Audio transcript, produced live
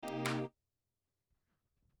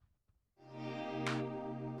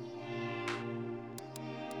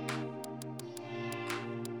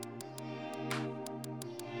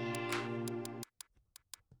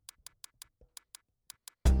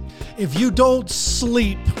If you don't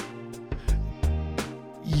sleep,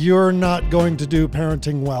 you're not going to do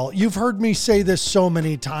parenting well. You've heard me say this so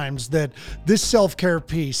many times that this self-care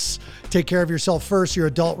piece, take care of yourself first, your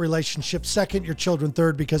adult relationship second, your children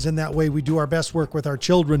third, because in that way we do our best work with our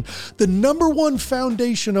children. The number one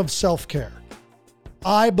foundation of self-care,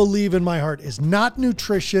 I believe in my heart, is not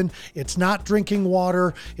nutrition. It's not drinking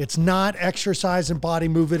water. It's not exercise and body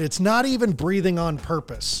movement. It's not even breathing on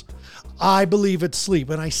purpose. I believe it's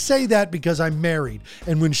sleep. And I say that because I'm married.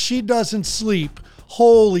 And when she doesn't sleep,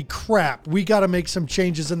 holy crap, we got to make some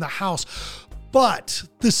changes in the house. But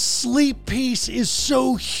the sleep piece is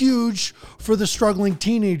so huge for the struggling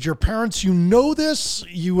teenager. Parents, you know this.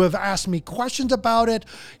 You have asked me questions about it.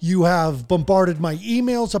 You have bombarded my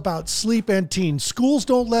emails about sleep and teens. Schools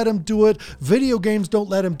don't let them do it. Video games don't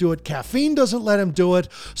let them do it. Caffeine doesn't let them do it.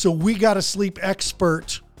 So we got a sleep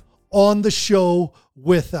expert on the show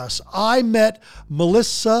with us. I met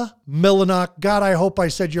Melissa Millinock. God, I hope I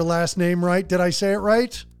said your last name right. Did I say it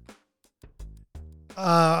right?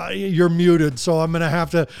 You're muted, so I'm going to have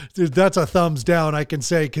to, that's a thumbs down, I can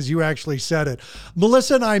say, because you actually said it.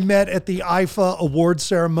 Melissa and I met at the IFA award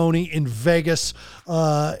ceremony in Vegas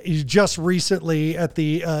just recently at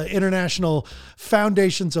the International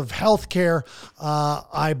Foundations of Healthcare.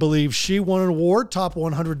 I believe she won an award, Top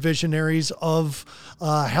 100 Visionaries of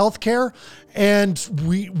Healthcare. And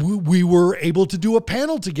we were able to do a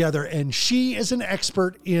panel together, and she is an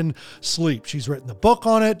expert in sleep. She's written the book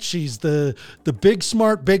on it. She's the big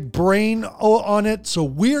smart, big brain on it. So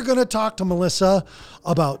we're going to talk to Melissa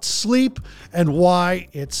about sleep and why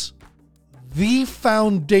it's the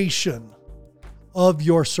foundation of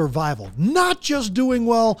your survival. Not just doing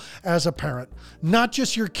well as a parent, not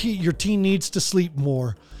just your teen needs to sleep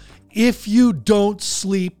more. If you don't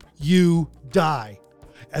sleep, you die.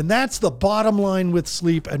 And that's the bottom line with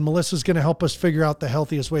sleep. And Melissa's going to help us figure out the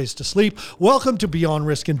healthiest ways to sleep. Welcome to Beyond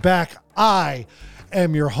Risk and Back. I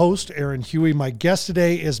am your host, Aaron Huey. My guest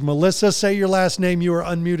today is Melissa. Say your last name. You are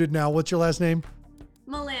unmuted now. What's your last name?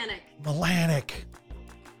 Millanick.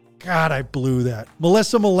 God, I blew that.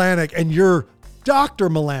 Melissa Millanick. And you're Dr.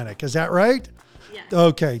 Millanick. Is that right? Yes.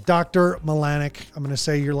 Okay, Dr. Millanick. I'm going to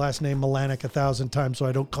say your last name Millanick 1,000 times so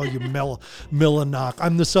I don't call you Millinock.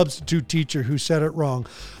 I'm the substitute teacher who said it wrong.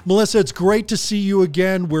 Melissa, it's great to see you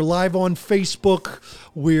again. We're live on Facebook.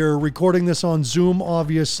 We're recording this on Zoom,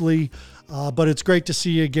 obviously, but it's great to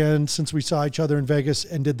see you again since we saw each other in Vegas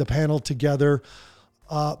and did the panel together.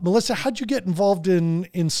 Melissa, how'd you get involved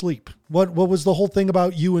in sleep? What was the whole thing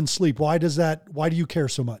about you and sleep? Why do you care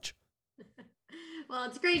so much? Well,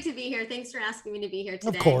 it's great to be here. Thanks for asking me to be here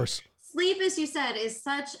today. Of course. Sleep, as you said, is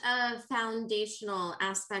such a foundational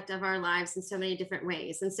aspect of our lives in so many different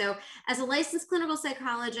ways. And so as a licensed clinical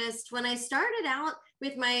psychologist, when I started out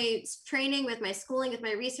with my training, with my schooling, with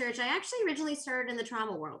my research, I actually originally started in the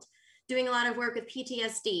trauma world, doing a lot of work with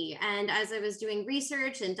PTSD. And as I was doing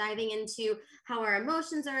research and diving into how our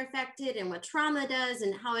emotions are affected and what trauma does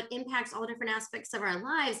and how it impacts all different aspects of our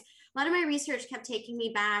lives, a lot of my research kept taking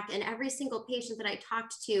me back, and every single patient that I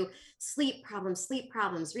talked to, sleep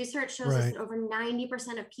problems. Research shows us that over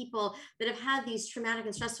 90% of people that have had these traumatic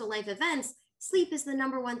and stressful life events, sleep is the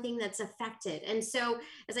number one thing that's affected. And so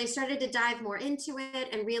as I started to dive more into it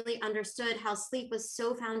and really understood how sleep was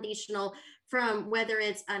so foundational, from whether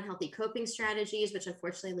it's unhealthy coping strategies, which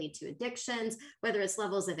unfortunately lead to addictions, whether it's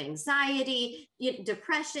levels of anxiety,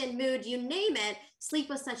 depression, mood, you name it, sleep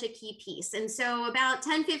was such a key piece. And so about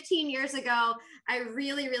 10, 15 years ago, I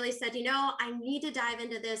really, really said, I need to dive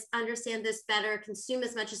into this, understand this better, consume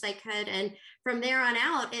as much as I could. And from there on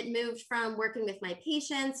out, it moved from working with my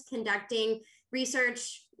patients, conducting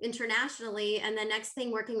research internationally, and the next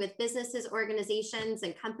thing, working with businesses, organizations,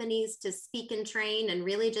 and companies to speak and train and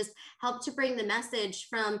really just help to bring the message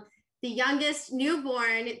from the youngest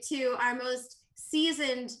newborn to our most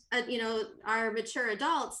seasoned, our mature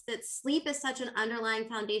adults, that sleep is such an underlying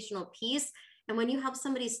foundational piece. And when you help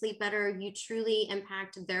somebody sleep better, you truly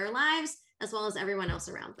impact their lives as well as everyone else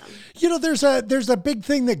around them. There's a big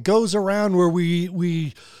thing that goes around where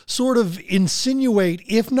we sort of insinuate,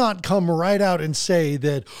 if not come right out and say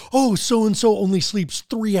that, oh, so-and-so only sleeps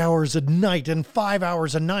 3 hours a night and 5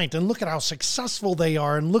 hours a night, and look at how successful they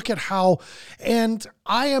are, and look at how, and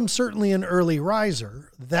I am certainly an early riser.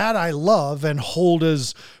 That I love and hold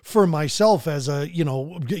as for myself as a,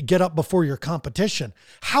 get up before your competition.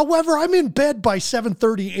 However, I'm in bed by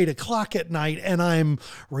 7:30, 8 o'clock at night, and I'm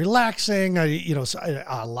relaxing.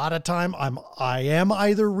 A lot of time I am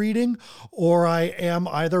either reading or I am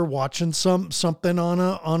either watching something on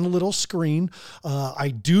a little screen. I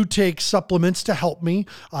do take supplements to help me.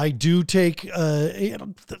 I do take,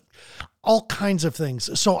 all kinds of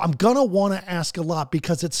things. So I'm going to want to ask a lot,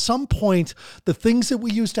 because at some point, the things that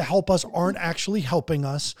we use to help us aren't actually helping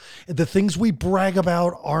us. The things we brag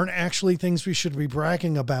about aren't actually things we should be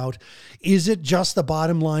bragging about. Is it just the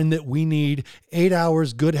bottom line that we need 8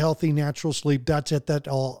 hours, good, healthy, natural sleep? That's it. That's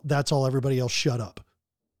all. Everybody else shut up.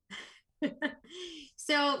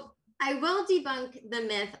 So I will debunk the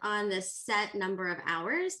myth on the set number of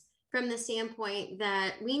hours from the standpoint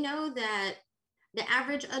that we know that the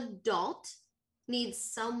average adult needs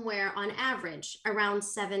somewhere on average around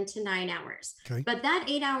 7 to 9 hours. Okay. But that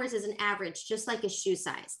 8 hours is an average, just like a shoe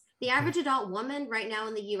size. The average adult woman right now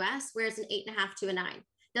in the US wears an 8.5 to a 9.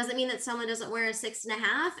 Doesn't mean that someone doesn't wear a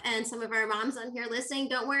 6.5, and some of our moms on here listening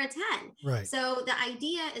don't wear a 10. Right. So the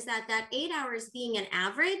idea is that 8 hours being an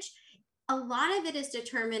average, a lot of it is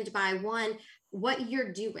determined by one, what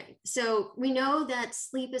you're doing. So we know that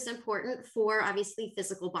sleep is important for obviously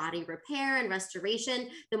physical body repair and restoration.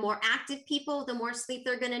 The more active people, the more sleep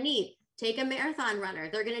they're going to need. Take a marathon runner,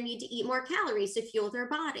 they're going to need to eat more calories to fuel their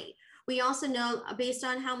body. We also know based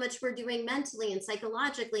on how much we're doing mentally and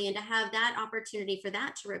psychologically, and to have that opportunity for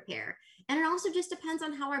that to repair. And it also just depends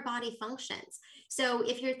on how our body functions. So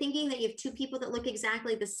if you're thinking that you have two people that look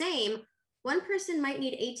exactly the same, one person might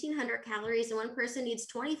need 1,800 calories and one person needs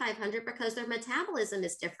 2,500 because their metabolism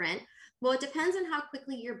is different. Well, it depends on how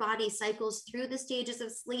quickly your body cycles through the stages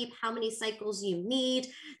of sleep, how many cycles you need.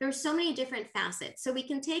 There's so many different facets. So we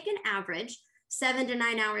can take an average 7 to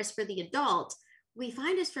 9 hours for the adult. We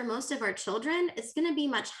find is for most of our children, it's going to be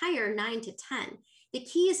much higher, 9 to 10. The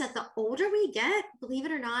key is that the older we get, believe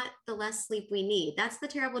it or not, the less sleep we need. That's the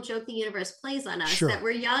terrible joke the universe plays on us, Sure. that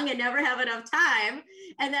we're young and never have enough time.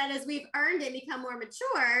 And then as we've earned it, become more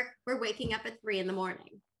mature, we're waking up at 3 in the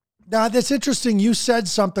morning. Now, that's interesting. You said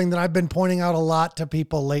something that I've been pointing out a lot to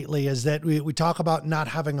people lately, is that we talk about not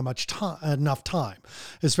having enough time,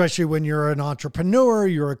 especially when you're an entrepreneur,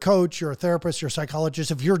 you're a coach, you're a therapist, you're a psychologist.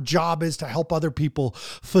 If your job is to help other people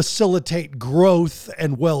facilitate growth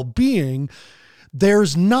and well-being,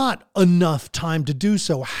 there's not enough time to do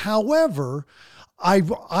so. However,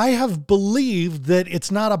 I have believed that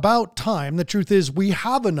it's not about time. The truth is we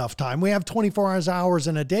have enough time. We have 24 hours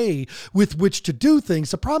in a day with which to do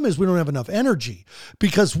things. The problem is we don't have enough energy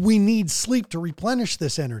because we need sleep to replenish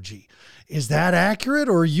this energy. Is that accurate?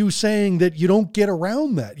 Or are you saying that you don't get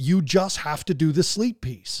around that? You just have to do the sleep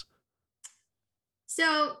piece?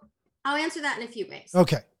 So I'll answer that in a few ways.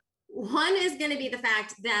 Okay. One is going to be the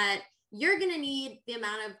fact that you're going to need the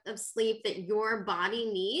amount of sleep that your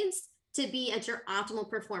body needs to be at your optimal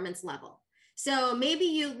performance level. So maybe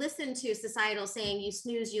you listen to societal saying, you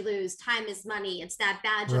snooze, you lose, time is money. It's that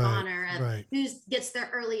badge of honor of who gets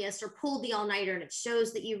there earliest or pulled the all-nighter, and it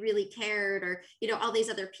shows that you really cared, or, all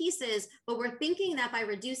these other pieces. But we're thinking that by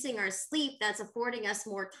reducing our sleep, that's affording us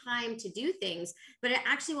more time to do things, but it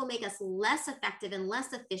actually will make us less effective and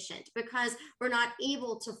less efficient because we're not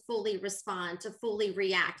able to fully respond, to fully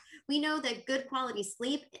react. We know that good quality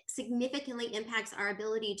sleep significantly impacts our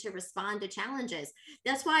ability to respond to challenges.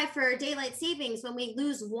 That's why for daylight savings, when we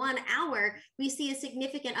lose 1 hour, we see a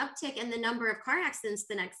significant uptick in the number of car accidents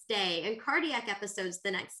the next day and cardiac episodes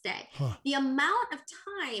the next day. The amount of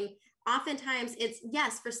time, oftentimes it's,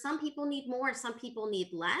 yes, for some people need more, some people need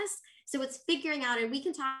less. So it's figuring out, and we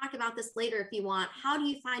can talk about this later if you want, how do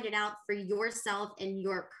you find it out for yourself in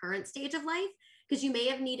your current stage of life? Because you may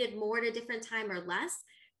have needed more at a different time or less,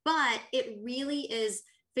 but it really is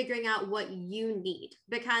figuring out what you need.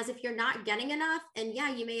 Because if you're not getting enough, and yeah,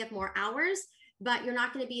 you may have more hours, but you're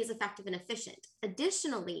not going to be as effective and efficient.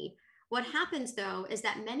 Additionally, what happens though, is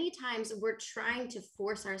that many times we're trying to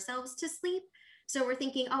force ourselves to sleep. So we're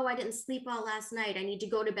thinking, oh, I didn't sleep well last night, I need to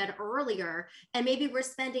go to bed earlier. And maybe we're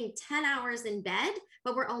spending 10 hours in bed,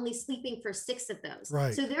 but we're only sleeping for 6 of those.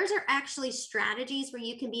 Right. So those are actually strategies where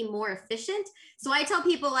you can be more efficient. So I tell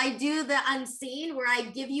people I do the unseen, where I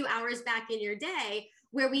give you hours back in your day,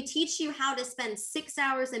 where we teach you how to spend 6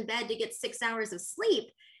 hours in bed to get 6 hours of sleep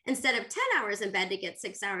instead of 10 hours in bed to get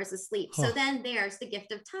 6 hours of sleep. So then there's the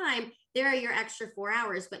gift of time. There are your extra 4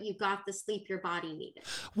 hours, but you got the sleep your body needed.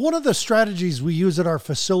 One of the strategies we use at our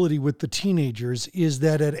facility with the teenagers is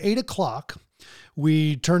that at 8 o'clock,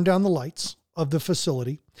 we turn down the lights of the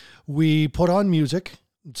facility. We put on music,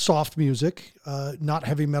 soft music, not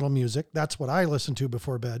heavy metal music. That's what I listen to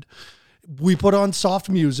before bed. We put on soft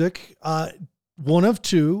music, one of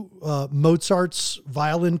two, Mozart's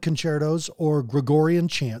violin concertos or Gregorian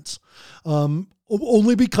chants,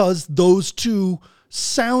 only because those two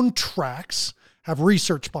soundtracks have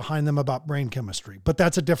research behind them about brain chemistry, but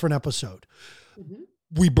that's a different episode. Mm-hmm.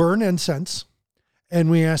 We burn incense and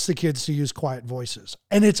we ask the kids to use quiet voices.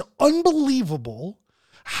 And it's unbelievable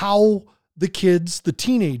how the kids, the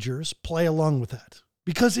teenagers, play along with that,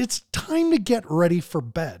 because it's time to get ready for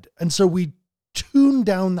bed. And so we tune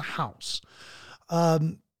down the house.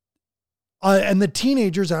 And the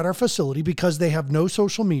teenagers at our facility, because they have no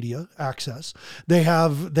social media access,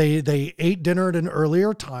 they ate dinner at an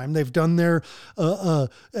earlier time. They've done their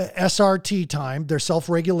SRT time, their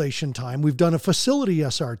self-regulation time. We've done a facility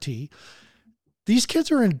SRT. These kids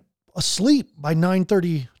are asleep by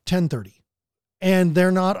 9:30, 10:30. And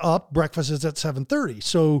they're not up. Breakfast is at 7:30.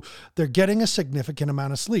 So they're getting a significant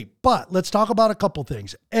amount of sleep. But let's talk about a couple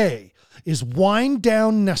things. A, is wind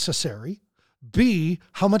down necessary? B,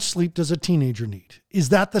 how much sleep does a teenager need? Is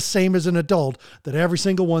that the same as an adult, that every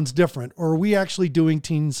single one's different? Or are we actually doing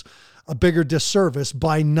teens a bigger disservice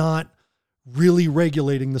by not really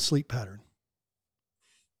regulating the sleep pattern?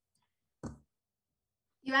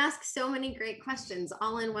 You ask so many great questions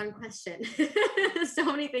all in one question. So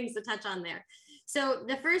many things to touch on there. So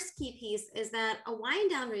the first key piece is that a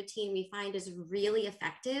wind down routine we find is really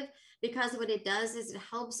effective, because what it does is it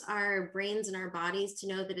helps our brains and our bodies to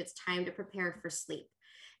know that it's time to prepare for sleep.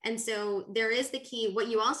 And so there is the key. What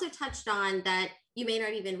you also touched on that you may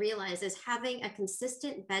not even realize is having a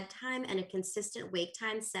consistent bedtime and a consistent wake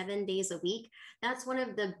time 7 days a week. That's one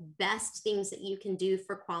of the best things that you can do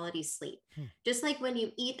for quality sleep. Just like when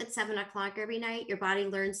you eat at 7 o'clock every night, your body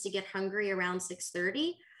learns to get hungry around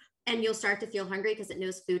 6:30. And you'll start to feel hungry because it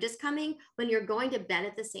knows food is coming. When you're going to bed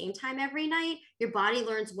at the same time every night, your body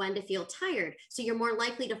learns when to feel tired. So you're more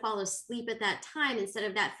likely to fall asleep at that time, instead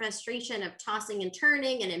of that frustration of tossing and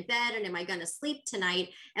turning and in bed and am I going to sleep tonight?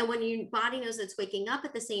 And when your body knows it's waking up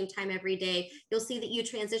at the same time every day, you'll see that you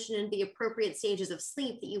transition into the appropriate stages of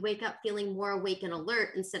sleep, that you wake up feeling more awake and alert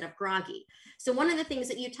instead of groggy. So one of the things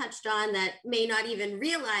that you touched on that may not even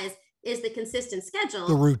realize is the consistent schedule.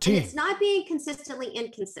 The routine. And it's not being consistently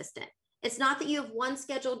inconsistent. It's not that you have one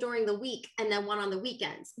schedule during the week and then one on the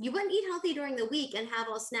weekends. You wouldn't eat healthy during the week and have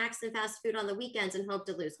all snacks and fast food on the weekends and hope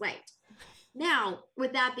to lose weight. Now,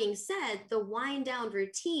 with that being said, the wind down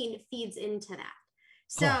routine feeds into that.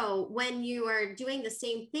 So when you are doing the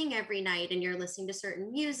same thing every night and you're listening to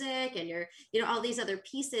certain music and you're, all these other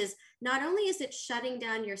pieces, not only is it shutting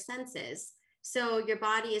down your senses, so your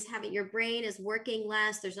body is your brain is working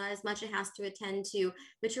less, there's not as much it has to attend to,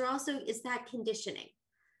 but it's that conditioning,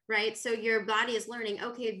 right? So your body is learning,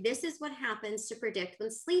 okay, this is what happens to predict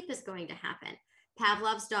when sleep is going to happen.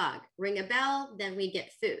 Pavlov's dog, ring a bell, then we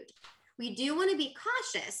get food. We do want to be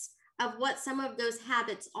cautious of what some of those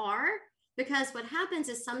habits are, because what happens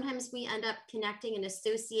is sometimes we end up connecting and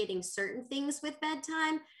associating certain things with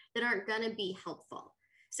bedtime that aren't going to be helpful.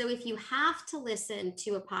 So if you have to listen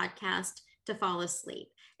to a podcast to fall asleep,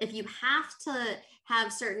 if you have to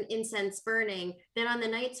have certain incense burning, then on the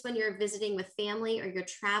nights when you're visiting with family or you're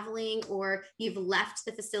traveling or you've left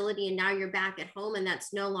the facility and now you're back at home and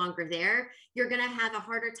that's no longer there, you're going to have a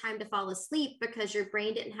harder time to fall asleep because your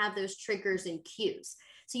brain didn't have those triggers and cues.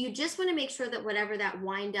 So you just want to make sure that whatever that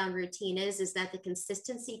wind down routine is that the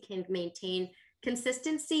consistency can maintain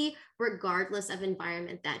consistency regardless of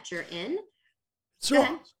environment that you're in. So,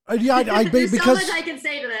 yeah, There's because so much I can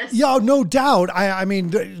say to this. Yeah, no doubt. I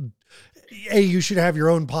mean, you should have your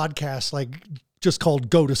own podcast, like just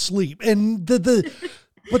called "Go to Sleep," and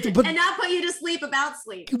but and not put you to sleep about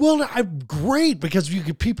sleep. Well, great, because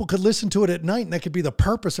people could listen to it at night, and that could be the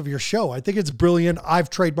purpose of your show. I think it's brilliant.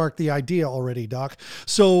 I've trademarked the idea already, Doc.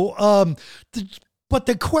 So, but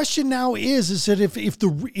the question now is that if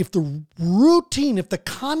the routine, if the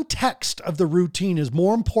context of the routine is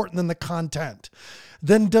more important than the content,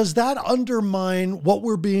 then does that undermine what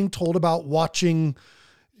we're being told about watching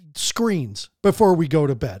screens before we go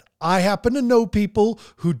to bed? I happen to know people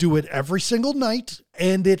who do it every single night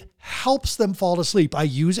and it helps them fall asleep. I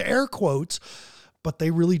use air quotes, but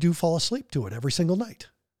they really do fall asleep to it every single night.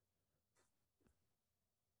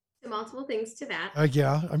 Multiple things to that.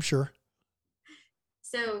 Yeah, I'm sure.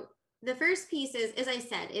 So the first piece is, as I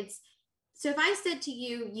said, so if I said to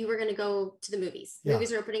you, you were going to go to the movies,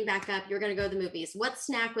 movies are opening back up, you're going to go to the movies. What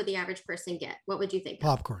snack would the average person get? What would you think?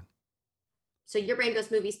 Popcorn. So your brain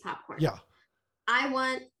goes movies, popcorn. Yeah. I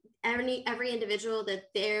want every individual that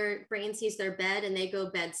their brain sees their bed and they go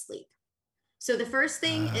bed sleep. So the first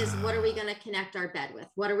thing is, what are we going to connect our bed with?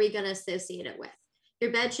 What are we going to associate it with?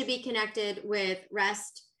 Your bed should be connected with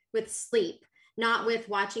rest, with sleep. Not with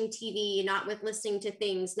watching TV, not with listening to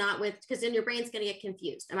things, because then your brain's going to get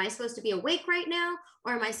confused. Am I supposed to be awake right now,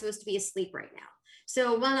 or am I supposed to be asleep right now?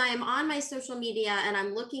 So when I'm on my social media and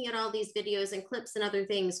I'm looking at all these videos and clips and other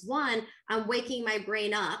things, one, I'm waking my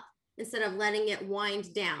brain up instead of letting it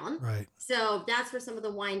wind down. Right. So that's where some of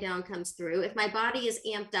the wind down comes through. If my body is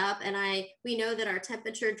amped up and we know that our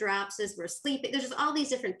temperature drops as we're sleeping, there's just all these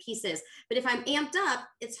different pieces. But if I'm amped up,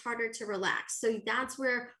 it's harder to relax. So that's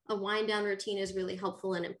where a wind down routine is really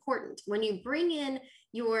helpful and important. When you bring in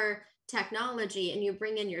your technology and you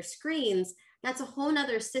bring in your screens, that's a whole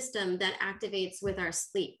nother system that activates with our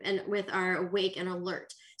sleep and with our awake and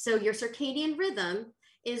alert. So your circadian rhythm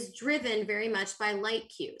is driven very much by light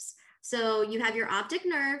cues. So you have your optic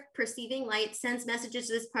nerve perceiving light, sends messages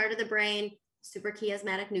to this part of the brain,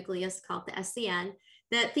 suprachiasmatic nucleus, called the SCN,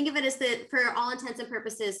 that think of it as for all intents and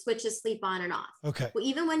purposes, switches sleep on and off. Okay. Well,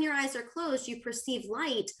 even when your eyes are closed, you perceive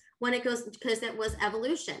light when it goes, because that was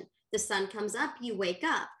evolution. The sun comes up, you wake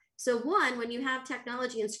up. So when you have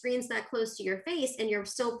technology and screens that close to your face and you're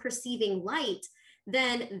still perceiving light,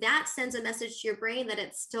 then that sends a message to your brain that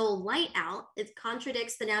it's still light out. It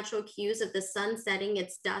contradicts the natural cues of the sun setting,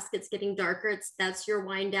 it's dusk, it's getting darker. That's your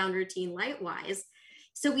wind down routine light wise.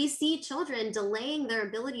 So we see children delaying their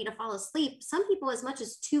ability to fall asleep, some people as much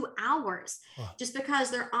as 2 hours, just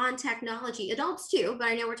because they're on technology. Adults too, but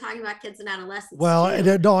I know we're talking about kids and adolescents. Well,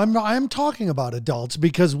 no, I'm talking about adults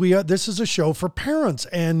because this is a show for parents,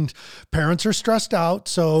 and parents are stressed out.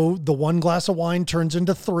 So the one glass of wine turns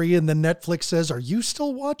into 3, and then Netflix says, "Are you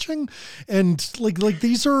still watching?" And like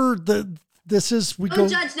these are this is we Don't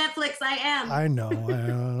judge Netflix. I am. I know.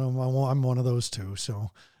 I'm one of those too.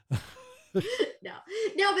 So.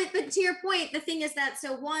 No, but to your point, the thing is that,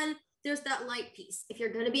 there's that light piece. If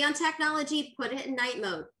you're going to be on technology, put it in night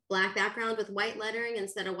mode. Black background with white lettering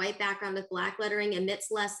instead of white background with black lettering emits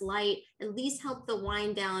less light, at least help the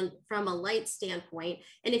wind down from a light standpoint.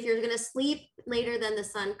 And if you're going to sleep later than the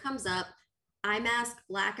sun comes up, eye mask,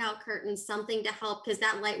 blackout curtains, something to help, because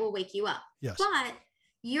that light will wake you up. Yes. But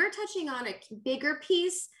you're touching on a bigger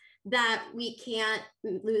piece that we can't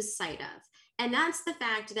lose sight of. And that's the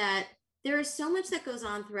fact that there is so much that goes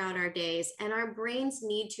on throughout our days, and our brains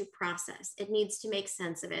need to process. It needs to make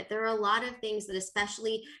sense of it. There are a lot of things that,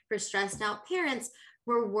 especially for stressed out parents,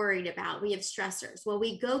 we're worried about. We have stressors. Well,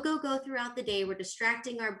 we go throughout the day. We're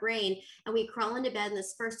distracting our brain, and we crawl into bed, and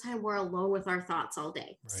this first time we're alone with our thoughts all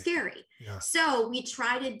day. Right. Scary. Yeah. So we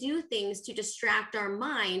try to do things to distract our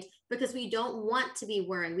mind because we don't want to be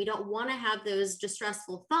worrying. We don't want to have those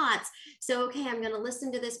distressful thoughts. So, okay, I'm going to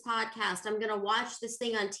listen to this podcast. I'm going to watch this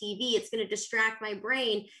thing on TV. It's going to distract my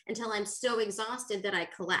brain until I'm so exhausted that I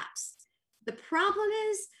collapse. The problem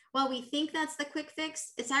is, while we think that's the quick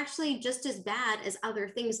fix, it's actually just as bad as other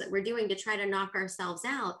things that we're doing to try to knock ourselves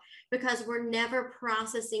out, because we're never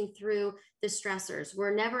processing through the stressors.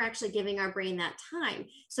 We're never actually giving our brain that time.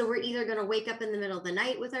 So we're either going to wake up in the middle of the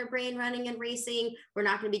night with our brain running and racing. We're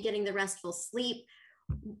not going to be getting the restful sleep.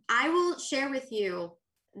 I will share with you,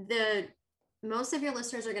 most of your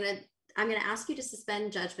listeners I'm going to ask you to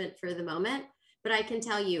suspend judgment for the moment, but I can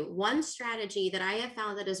tell you one strategy that I have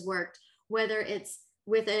found that has worked, whether it's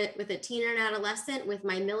with a teen or an adolescent, with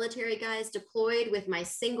my military guys deployed, with my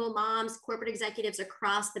single moms, corporate executives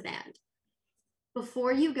across the band.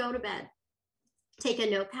 Before you go to bed, take a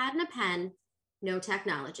notepad and a pen, no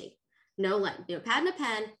technology, notepad and a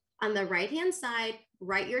pen. On the right-hand side,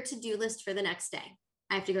 write your to-do list for the next day.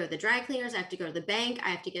 I have to go to the dry cleaners. I have to go to the bank.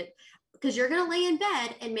 Because you're going to lay in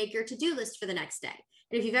bed and make your to-do list for the next day.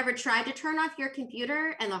 And if you've ever tried to turn off your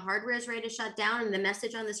computer and the hardware is ready to shut down and the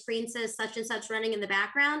message on the screen says such and such running in the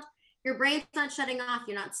background, your brain's not shutting off,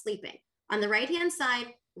 you're not sleeping. On the right-hand side,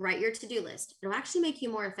 write your to-do list. It'll actually make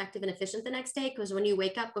you more effective and efficient the next day, because when you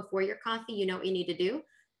wake up before your coffee, you know what you need to do.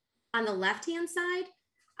 On the left-hand side,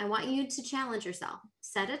 I want you to challenge yourself.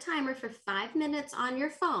 Set a timer for 5 minutes on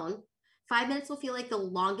your phone. 5 minutes will feel like the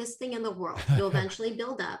longest thing in the world. You'll eventually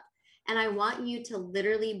build up. And I want you to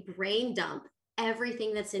literally brain dump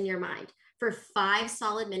everything that's in your mind for 5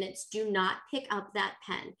 solid minutes. Do not pick up that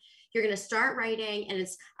pen. You're going to start writing, and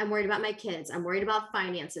I'm worried about my kids. I'm worried about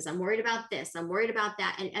finances. I'm worried about this. I'm worried about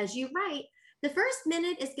that. And as you write, the first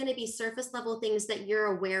minute is going to be surface level things that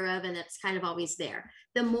you're aware of, and that's kind of always there.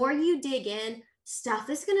 The more you dig in, stuff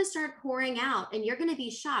is going to start pouring out, and you're going to be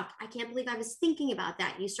shocked. I can't believe I was thinking about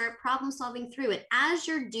that. You start problem solving through it. As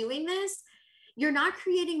you're doing this, you're not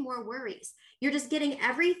creating more worries. You're just getting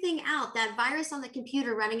everything out. That virus on the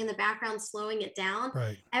computer running in the background, slowing it down.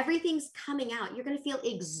 Right. Everything's coming out. You're going to feel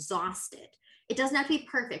exhausted. It doesn't have to be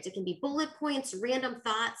perfect. It can be bullet points, random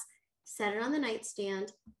thoughts. Set it on the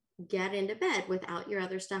nightstand. Get into bed without your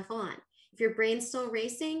other stuff on. If your brain's still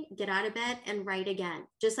racing, get out of bed and write again.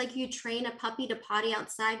 Just like you train a puppy to potty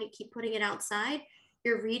outside, you keep putting it outside,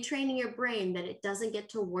 you're retraining your brain that it doesn't get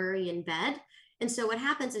to worry in bed. And so what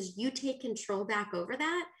happens is you take control back over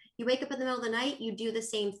that, You wake up in the middle of the night, you do the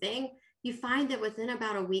same thing. You find that within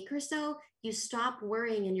about a week or so, you stop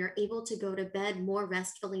worrying and you're able to go to bed more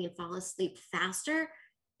restfully and fall asleep faster,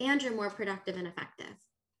 and you're more productive and effective.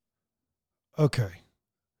 Okay.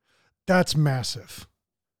 That's massive.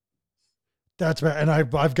 And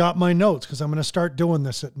I've got my notes because I'm going to start doing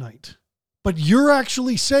this at night. But you're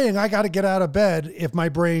actually saying I got to get out of bed if my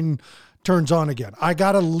brain turns on again. I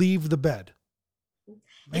got to leave the bed.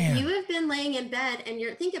 Man. If you have been laying in bed and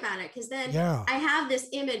think about it, because then I have this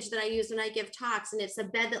image that I use when I give talks, and it's a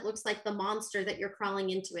bed that looks like the monster that you're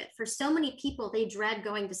crawling into it. For so many people, they dread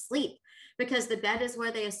going to sleep because the bed is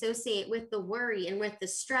where they associate with the worry and with the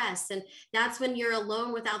stress. And that's when you're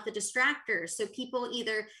alone without the distractors. So people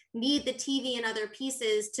either need the TV and other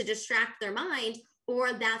pieces to distract their mind,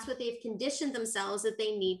 or that's what they've conditioned themselves that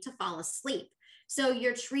they need to fall asleep. So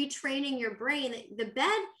you're retraining your brain. The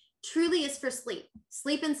bed truly is for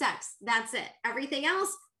sleep and sex. That's it. Everything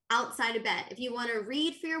else outside of bed. If you want to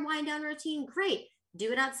read for your wind down routine, great.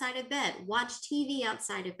 Do it outside of bed. Watch TV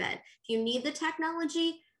outside of bed. If you need the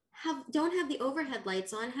technology, don't have the overhead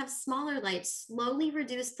lights on, have smaller lights, slowly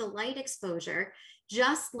reduce the light exposure.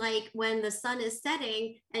 Just like when the sun is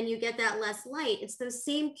setting and you get that less light, it's those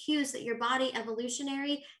same cues that your body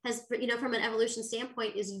evolutionary has, from an evolution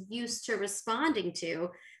standpoint, is used to responding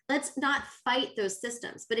to. Let's not fight those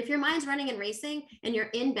systems. But if your mind's running and racing and you're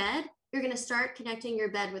in bed, you're going to start connecting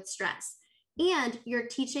your bed with stress. And you're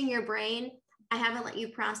teaching your brain, I haven't let you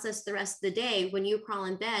process the rest of the day. When you crawl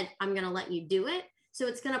in bed, I'm going to let you do it. So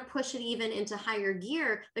it's going to push it even into higher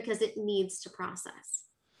gear because it needs to process.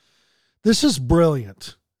 This is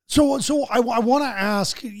brilliant. So I want to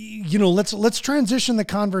ask, let's transition the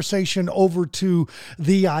conversation over to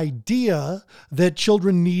the idea that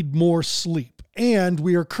children need more sleep. And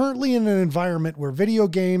we are currently in an environment where video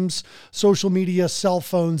games, social media, cell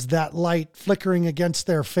phones, that light flickering against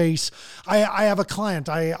their face. I have a client.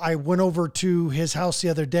 I went over to his house the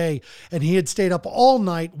other day and he had stayed up all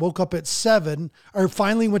night, woke up at 7, or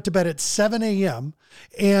finally went to bed at 7 a.m.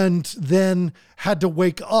 and then had to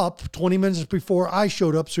wake up 20 minutes before I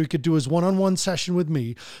showed up so he could do his one-on-one session with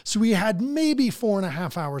me. So he had maybe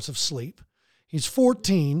 4.5 hours of sleep. He's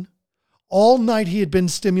 14. All night he had been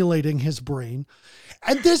stimulating his brain.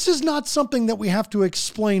 And this is not something that we have to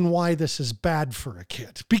explain why this is bad for a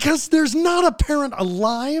kid, because there's not a parent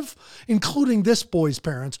alive, including this boy's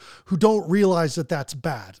parents, who don't realize that that's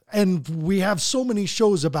bad. And we have so many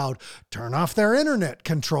shows about turn off their internet,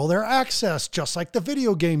 control their access, just like the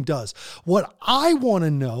video game does. What I want to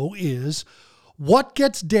know is what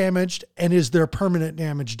gets damaged, and is there permanent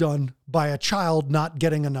damage done by a child not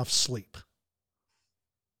getting enough sleep?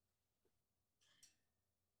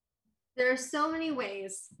 There are so many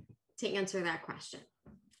ways to answer that question.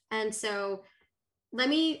 And so let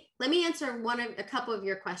me answer a couple of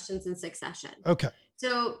your questions in succession. Okay.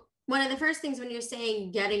 So one of the first things when you're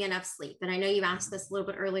saying getting enough sleep, and I know you asked this a little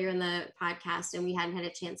bit earlier in the podcast and we hadn't had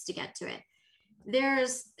a chance to get to it.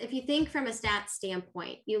 If you think from a stats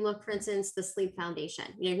standpoint, you look, for instance, the Sleep Foundation.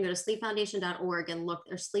 You can go to sleepfoundation.org and look,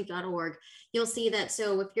 or sleep.org. You'll see that.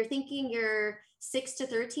 So if you're thinking your 6 to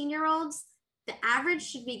 13-year-olds, the average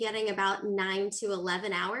should be getting about 9 to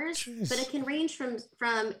 11 hours, Jeez. But it can range from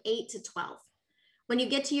 8 to 12. When you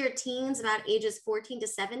get to your teens, about ages 14 to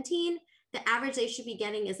 17, the average they should be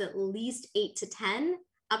getting is at least 8 to 10,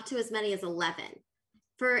 up to as many as 11.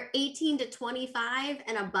 For 18 to 25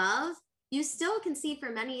 and above, you still can see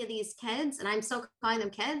for many of these kids, and I'm still calling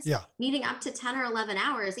them kids, needing up to 10 or 11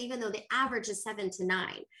 hours, even though the average is 7 to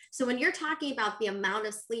 9. So when you're talking about the amount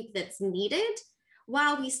of sleep that's needed,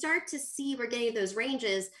 while we start to see we're getting those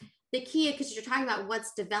ranges, the key, because you're talking about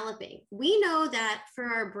what's developing, we know that for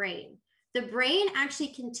our brain, the brain actually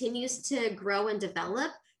continues to grow and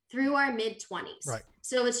develop through our mid-20s. Right.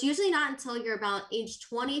 So it's usually not until you're about age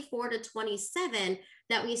 24 to 27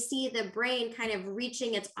 that we see the brain kind of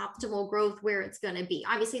reaching its optimal growth where it's going to be.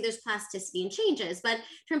 Obviously, there's plasticity and changes, but in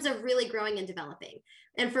terms of really growing and developing.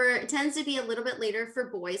 And it tends to be a little bit later for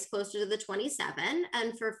boys, closer to the 27,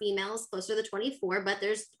 and for females, closer to the 24, but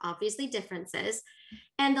there's obviously differences.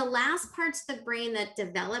 And the last parts of the brain that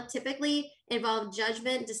develop typically involve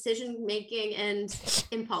judgment, decision-making, and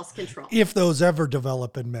impulse control. If those ever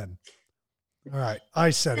develop in men. All right. I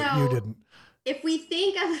said it. You didn't. If we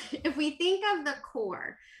think of the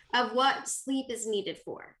core of what sleep is needed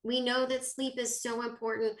for, we know that sleep is so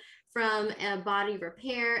important from body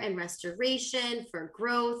repair and restoration, for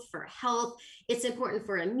growth, for health. It's important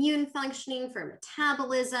for immune functioning, for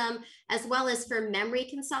metabolism, as well as for memory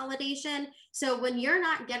consolidation. So when you're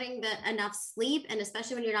not getting enough sleep, and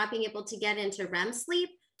especially when you're not being able to get into REM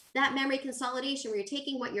sleep, that memory consolidation where you're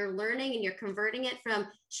taking what you're learning and you're converting it from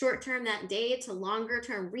short term that day to longer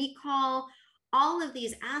term recall, all of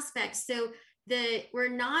these aspects. So we're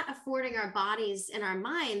not affording our bodies and our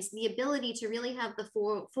minds the ability to really have the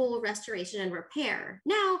full restoration and repair.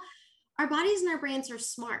 Now, our bodies and our brains are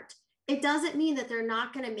smart. It doesn't mean that they're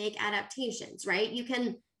not going to make adaptations, right? You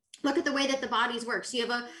can look at the way that the bodies work. So you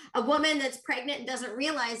have a woman that's pregnant and doesn't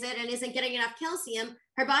realize it and isn't getting enough calcium.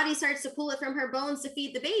 Her body starts to pull it from her bones to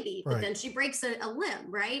feed the baby, but then she breaks a limb,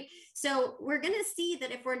 right? So we're going to see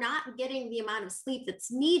that if we're not getting the amount of sleep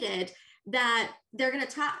that's needed, that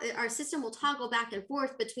our system will toggle back and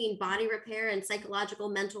forth between body repair and psychological,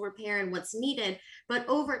 mental repair and what's needed. But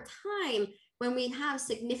over time, when we have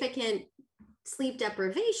significant sleep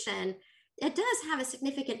deprivation, it does have a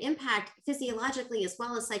significant impact physiologically as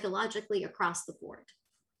well as psychologically across the board.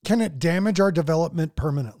 Can it damage our development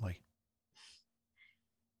permanently?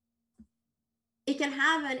 It can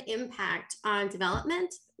have an impact on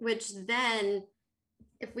development, which then,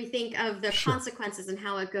 if we think of the consequences and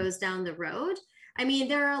how it goes down the road, I mean,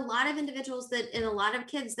 there are a lot of individuals and a lot of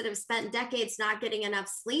kids that have spent decades not getting enough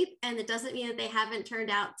sleep. And it doesn't mean that they haven't turned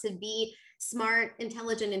out to be smart,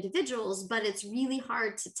 intelligent individuals, but it's really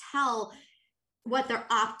hard to tell what their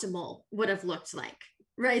optimal would have looked like,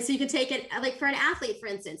 right? So you can take it like for an athlete, for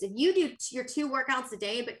instance, if you do your 2 workouts a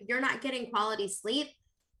day, but you're not getting quality sleep,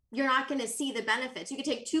 you're not going to see the benefits. You could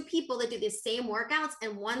take 2 people that do the same workouts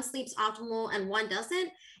and one sleeps optimal and one doesn't,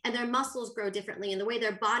 and their muscles grow differently and the way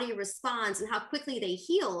their body responds and how quickly they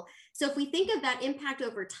heal. So if we think of that impact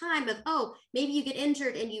over time of, oh, maybe you get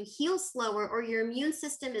injured and you heal slower, or your immune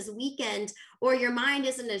system is weakened, or your mind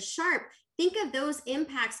isn't as sharp, think of those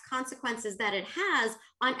impacts, consequences that it has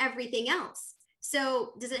on everything else.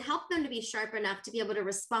 So does it help them to be sharp enough to be able to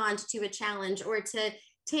respond to a challenge, or to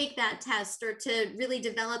take that test, or to really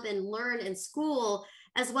develop and learn in school,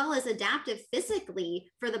 as well as adaptive physically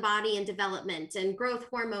for the body and development and growth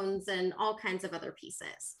hormones and all kinds of other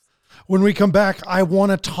pieces? When we come back, I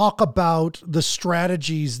want to talk about the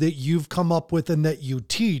strategies that you've come up with and that you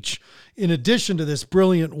teach, in addition to this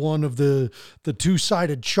brilliant one of the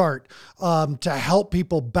 2-sided chart, to help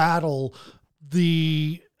people battle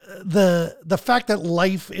the fact that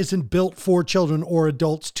life isn't built for children or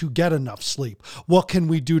adults to get enough sleep. What can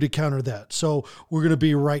we do to counter that? So we're going to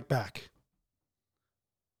be right back.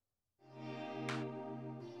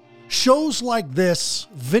 Shows like this,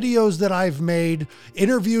 videos that I've made,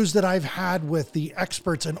 interviews that I've had with the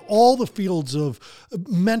experts in all the fields of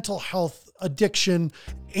mental health, addiction,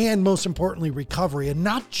 and most importantly, recovery. And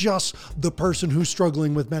not just the person who's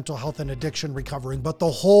struggling with mental health and addiction recovering, but the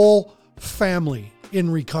whole family in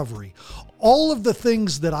recovery. All of the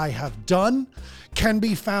things that I have done can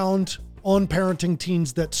be found on Parenting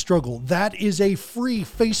Teens That Struggle. That is a free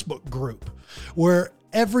Facebook group where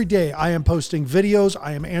every day I am posting videos,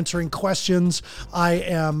 I am answering questions, I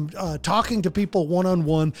am talking to people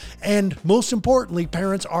one-on-one, and most importantly,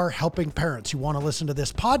 parents are helping parents. You want to listen to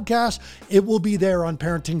this podcast, it will be there on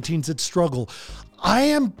Parenting Teens That Struggle. I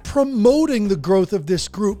am promoting the growth of this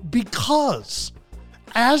group because,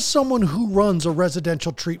 as someone who runs a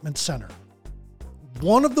residential treatment center,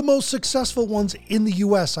 one of the most successful ones in the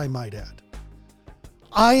US, I might add,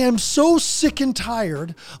 I am so sick and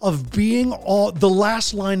tired of being the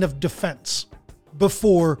last line of defense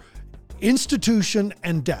before institution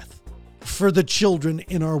and death for the children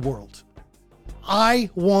in our world. I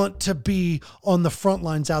want to be on the front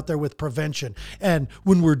lines out there with prevention. And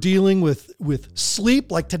when we're dealing with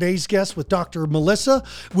sleep, like today's guest with Dr. Melissa,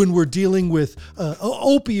 when we're dealing with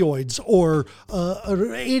opioids or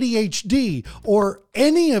ADHD or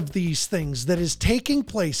any of these things that is taking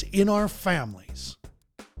place in our families,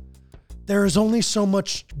 there is only so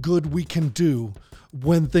much good we can do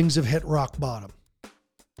when things have hit rock bottom.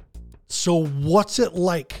 So what's it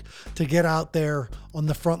like to get out there on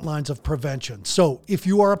the front lines of prevention? So if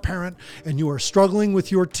you are a parent and you are struggling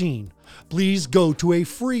with your teen, please go to a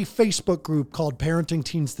free Facebook group called Parenting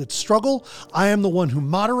Teens That Struggle. I am the one who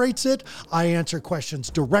moderates it. I answer questions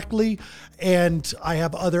directly, and I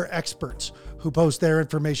have other experts who post their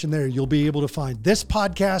information there. You'll be able to find this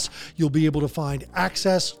podcast. You'll be able to find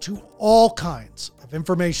access to all kinds of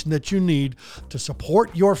information that you need to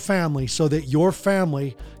support your family so that your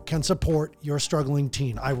family can support your struggling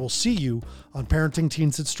teen. I will see you on Parenting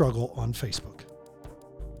Teens That Struggle on Facebook.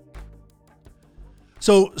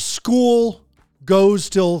 So school goes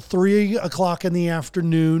till 3 o'clock in the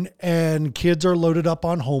afternoon and kids are loaded up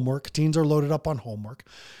on homework. Teens are loaded up on homework.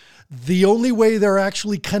 The only way they're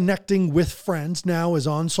actually connecting with friends now is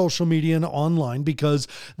on social media and online, because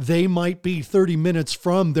they might be 30 minutes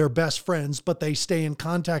from their best friends, but they stay in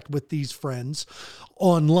contact with these friends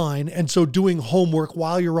online. And so doing homework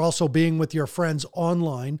while you're also being with your friends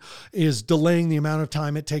online is delaying the amount of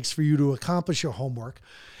time it takes for you to accomplish your homework.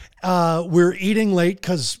 We're eating late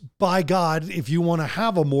because, by God, if you want to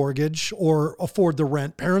have a mortgage or afford the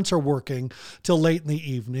rent, parents are working till late in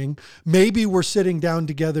the evening. Maybe we're sitting down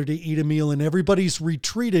together to eat a meal and everybody's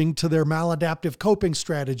retreating to their maladaptive coping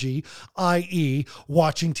strategy, i.e.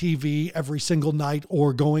 watching TV every single night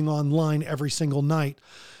or going online every single night.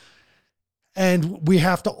 And we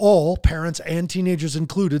have to all, parents and teenagers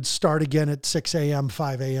included, start again at 6 a.m.,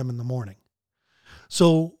 5 a.m. in the morning.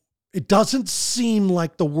 So it doesn't seem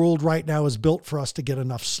like the world right now is built for us to get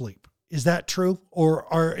enough sleep. Is that true? Or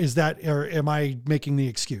am I making the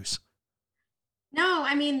excuse? No,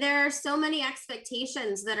 I mean, there are so many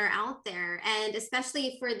expectations that are out there. And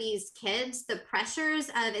especially for these kids, the pressures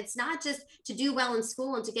of it's not just to do well in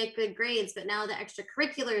school and to get good grades, but now the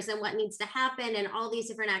extracurriculars and what needs to happen and all these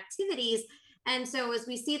different activities. And so as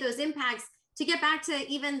we see those impacts, to get back to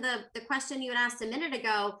even the question you had asked a minute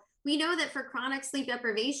ago, we know that for chronic sleep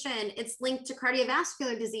deprivation, it's linked to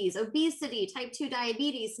cardiovascular disease, obesity, type 2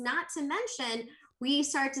 diabetes, not to mention, we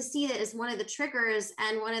start to see it as one of the triggers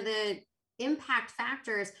and one of the impact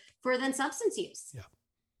factors for then substance use,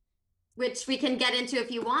 which we can get into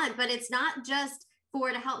if you want, but it's not just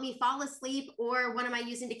to help me fall asleep, or what am I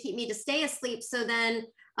using to keep me to stay asleep? So then,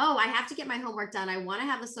 I have to get my homework done. I want to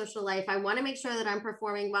have a social life. I want to make sure that I'm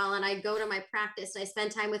performing well. And I go to my practice and I spend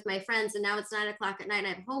time with my friends. And now it's 9 o'clock at night and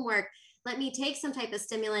I have homework. Let me take some type of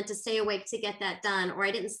stimulant to stay awake to get that done. Or I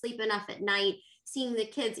didn't sleep enough at night, seeing the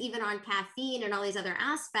kids even on caffeine and all these other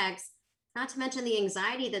aspects, not to mention the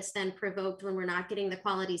anxiety that's then provoked when we're not getting the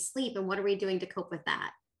quality sleep. And what are we doing to cope with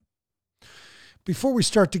that? Before we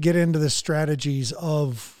start to get into the strategies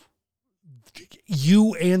of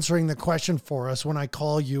you answering the question for us, when I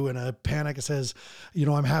call you in a panic, it says,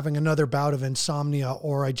 I'm having another bout of insomnia,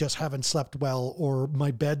 or I just haven't slept well, or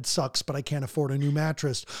my bed sucks, but I can't afford a new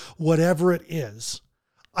mattress, whatever it is,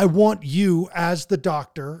 I want you as the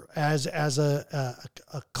doctor, as a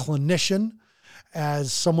clinician,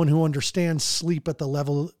 as someone who understands sleep at the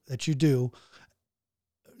level that you do,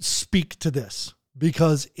 speak to this,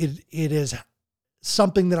 because it is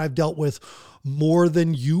something that I've dealt with more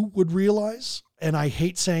than you would realize. And I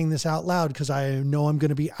hate saying this out loud because I know I'm going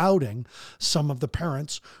to be outing some of the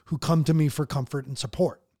parents who come to me for comfort and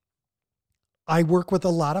support. I work with a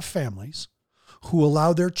lot of families who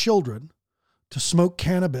allow their children to smoke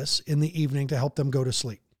cannabis in the evening to help them go to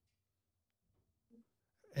sleep.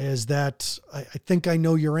 I think I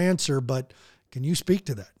know your answer, but can you speak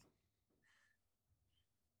to that?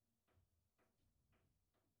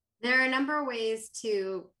 There are a number of ways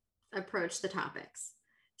to approach the topics.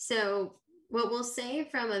 So what we'll say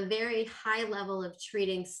from a very high level of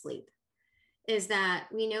treating sleep is that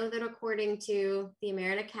we know that according to the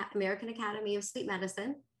American Academy of Sleep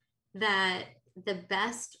Medicine, that the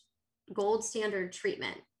best gold standard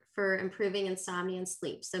treatment for improving insomnia and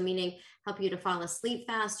sleep, so meaning help you to fall asleep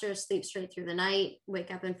faster, sleep straight through the night,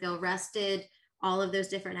 wake up and feel rested, all of those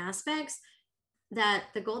different aspects, that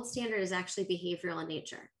the gold standard is actually behavioral in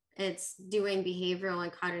nature. It's doing behavioral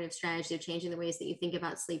and cognitive strategy of changing the ways that you think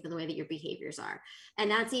about sleep and the way that your behaviors are.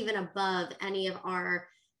 And that's even above any of our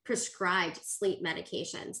prescribed sleep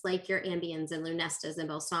medications, like your Ambiens and Lunestas and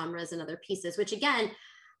Belsomras and other pieces, which again,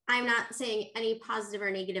 I'm not saying any positive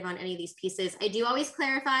or negative on any of these pieces. I do always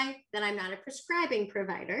clarify that I'm not a prescribing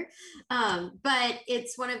provider, but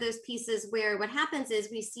it's one of those pieces where what happens is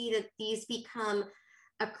we see that these become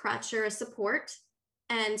a crutch or a support.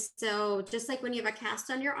 And so just like when you have a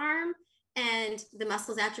cast on your arm and the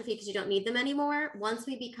muscles atrophy because you don't need them anymore, once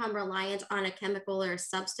we become reliant on a chemical or a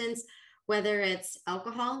substance, whether it's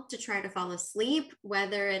alcohol to try to fall asleep,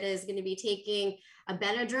 whether it is going to be taking a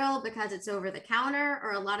Benadryl because it's over the counter,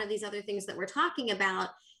 or a lot of these other things that we're talking about.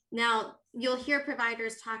 Now, you'll hear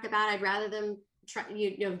providers talk about, I'd rather them try,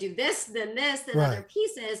 do this than right. Other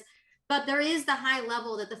pieces. But there is the high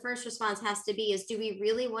level that the first response has to be is, do we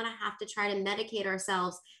really want to have to try to medicate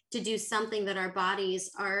ourselves to do something that our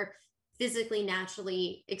bodies are physically,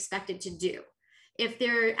 naturally expected to do? If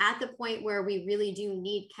they're at the point where we really do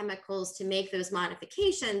need chemicals to make those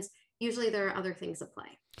modifications, usually there are other things at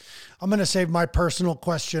play. I'm going to save my personal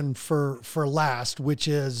question for last, which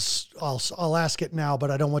is, I'll ask it now,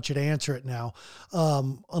 but I don't want you to answer it now,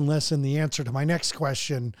 unless in the answer to my next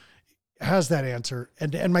question has that answer.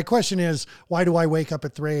 And my question is, why do I wake up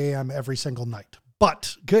at 3 a.m. every single night?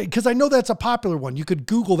 But because I know that's a popular one, you could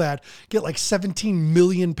Google that, get like 17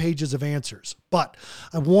 million pages of answers. But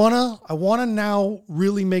I wanna now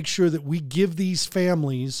really make sure that we give these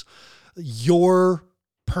families your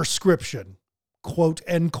prescription, quote,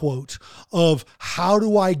 end quote, of how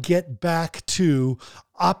do I get back to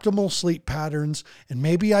optimal sleep patterns. And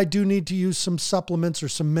maybe I do need to use some supplements or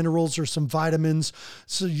some minerals or some vitamins.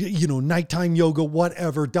 So, nighttime yoga,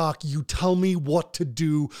 whatever. Doc, you tell me what to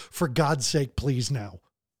do, for God's sake, please now.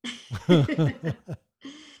 So,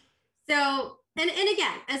 and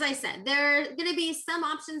again, as I said, there are going to be some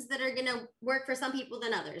options that are going to work for some people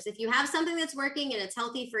than others. If you have something that's working and it's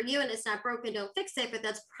healthy for you and it's not broken, don't fix it. But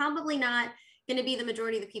that's probably not going to be the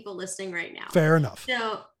majority of the people listening right now. Fair enough.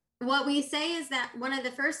 So what we say is that one of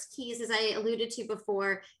the first keys, as I alluded to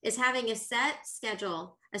before, is having a set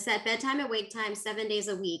schedule, a set bedtime and wake time 7 days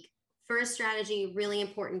a week. First strategy, really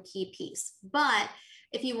important key piece. But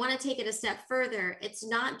if you want to take it a step further, it's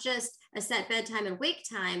not just a set bedtime and wake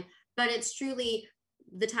time, but it's truly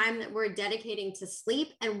the time that we're dedicating to sleep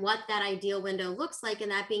and what that ideal window looks like,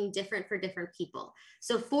 and that being different for different people.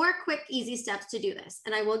 So 4 quick, easy steps to do this.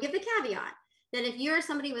 And I will give the caveat that if you're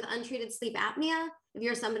somebody with untreated sleep apnea, if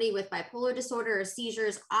you're somebody with bipolar disorder or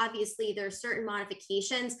seizures, obviously there are certain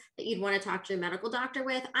modifications that you'd want to talk to your medical doctor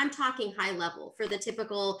with. I'm talking high level for the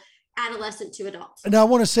typical adolescent to adult. Now I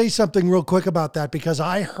want to say something real quick about that, because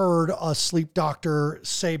I heard a sleep doctor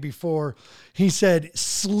say before, he said,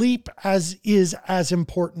 sleep is as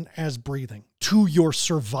important as breathing to your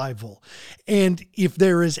survival. And if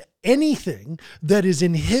there is anything that is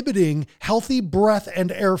inhibiting healthy breath and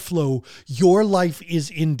airflow, your life is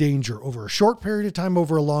in danger over a short period of time,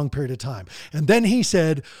 over a long period of time. And then he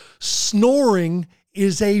said, snoring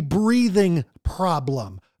is a breathing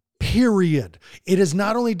problem. Period. It is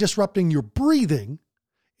not only disrupting your breathing,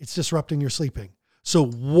 it's disrupting your sleeping. So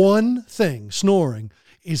one thing, snoring,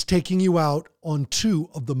 is taking you out on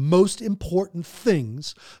 2 of the most important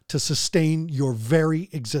things to sustain your very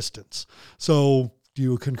existence. So do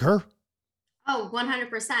you concur? Oh,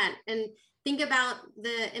 100%. And think about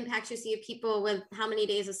the impacts you see of people with how many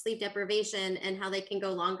days of sleep deprivation and how they can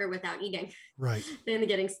go longer without eating. Right. Than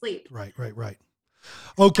getting sleep. Right.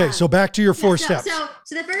 Okay, so back to your 4 steps.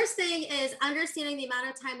 So the first thing is understanding the amount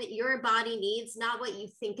of time that your body needs, not what you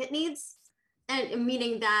think it needs. And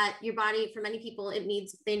meaning that your body, for many people,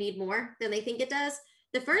 they need more than they think it does.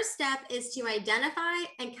 The first step is to identify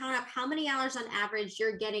and count up how many hours on average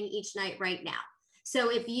you're getting each night right now.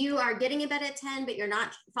 So if you are getting in bed at 10, but you're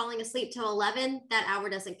not falling asleep till 11, that hour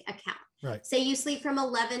doesn't account. Right. Say you sleep from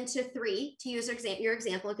 11 to 3, to use your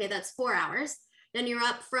example. Okay, that's 4 hours. Then you're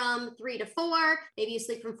up from 3 to 4. Maybe you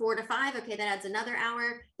sleep from 4 to 5. Okay, that adds another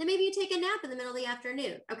hour. Then maybe you take a nap in the middle of the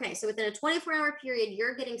afternoon. Okay, so within a 24-hour period,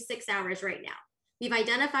 you're getting 6 hours right now. You've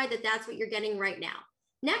identified that that's what you're getting right now.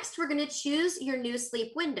 Next, we're going to choose your new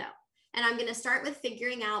sleep window. And I'm going to start with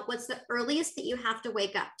figuring out what's the earliest that you have to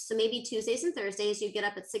wake up. So maybe Tuesdays and Thursdays, you get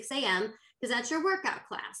up at 6 a.m. because that's your workout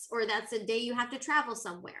class, or that's a day you have to travel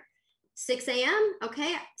somewhere. 6 a.m.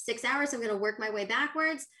 Okay, 6 hours. I'm going to work my way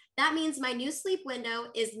backwards. That means my new sleep window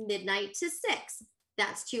is midnight to 6.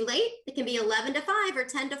 That's too late. It can be 11 to 5 or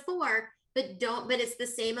 10 to 4, but it's the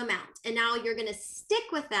same amount. And now you're going to stick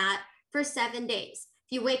with that for 7 days.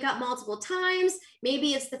 If you wake up multiple times,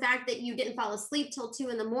 maybe it's the fact that you didn't fall asleep till 2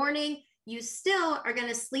 in the morning. You still are going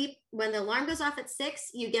to sleep when the alarm goes off at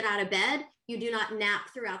 6. You get out of bed. You do not nap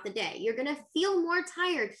throughout the day. You're going to feel more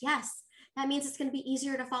tired. Yes, that means it's going to be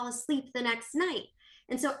easier to fall asleep the next night.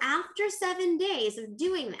 And so after 7 days of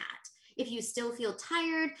doing that, if you still feel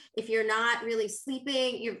tired, if you're not really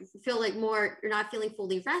sleeping, you feel like you're not feeling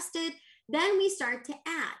fully rested, then we start to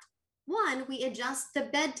add. 1, we adjust the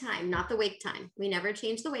bedtime, not the wake time. We never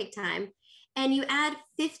change the wake time. And you add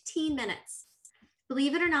 15 minutes.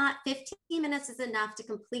 Believe it or not, 15 minutes is enough to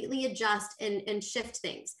completely adjust and shift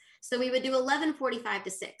things. So we would do 11:45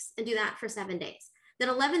 to 6 and do that for 7 days. Then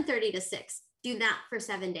 11:30 to 6, do that for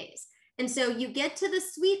 7 days. And so you get to the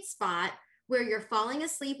sweet spot where you're falling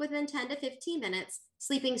asleep within 10 to 15 minutes,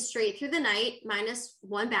 sleeping straight through the night, minus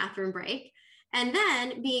 1 bathroom break, and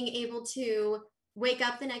then being able to wake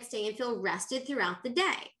up the next day and feel rested throughout the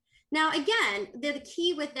day. Now, again, the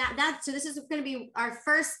key with so this is going to be our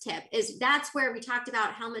first tip, is that's where we talked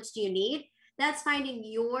about how much do you need. That's finding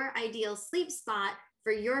your ideal sleep spot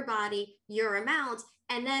for your body, your amount.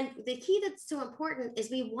 And then the key that's so important is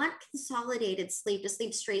we want consolidated sleep, to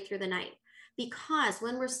sleep straight through the night. Because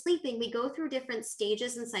when we're sleeping, we go through different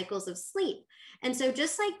stages and cycles of sleep. And so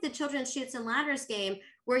just like the children's Chutes and Ladders game,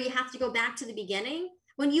 where you have to go back to the beginning,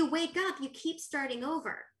 when you wake up, you keep starting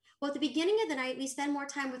over. Well, at the beginning of the night, we spend more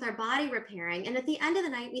time with our body repairing. And at the end of the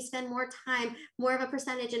night, we spend more time, more of a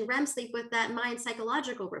percentage in REM sleep with that mind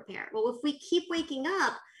psychological repair. Well, if we keep waking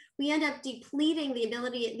up, we end up depleting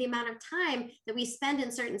the amount of time that we spend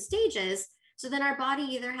in certain stages. So then our body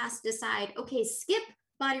either has to decide, okay, skip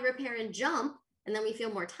body repair and jump, and then we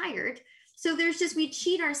feel more tired. So we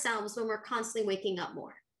cheat ourselves when we're constantly waking up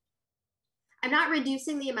more. I'm not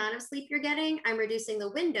reducing the amount of sleep you're getting. I'm reducing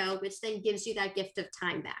the window, which then gives you that gift of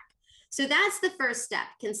time back. So that's the first step: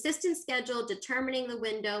 consistent schedule, determining the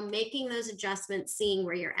window, making those adjustments, seeing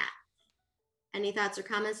where you're at. Any thoughts or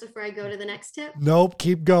comments before I go to the next tip? Nope.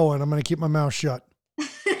 Keep going. I'm going to keep my mouth shut.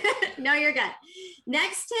 No, you're good.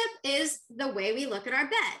 Next tip is the way we look at our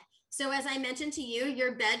bed. So as I mentioned to you,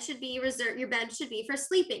 your bed should be reserved. Your bed should be for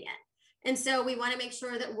sleeping in. And so we want to make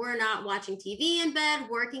sure that we're not watching TV in bed,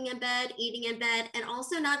 working in bed, eating in bed, and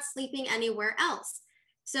also not sleeping anywhere else.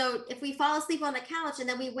 So if we fall asleep on the couch and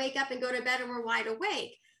then we wake up and go to bed and we're wide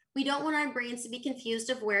awake, we don't want our brains to be confused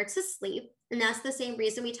of where to sleep. And that's the same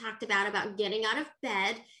reason we talked about getting out of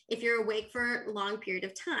bed if you're awake for a long period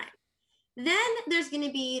of time. Then there's going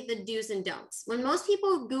to be the do's and don'ts. When most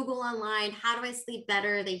people Google online, how do I sleep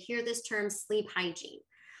better? They hear this term sleep hygiene.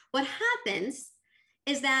 What happens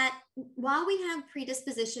is that while we have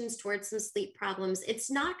predispositions towards some sleep problems, it's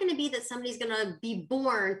not going to be that somebody's going to be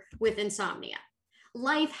born with insomnia.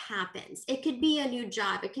 Life happens. It could be a new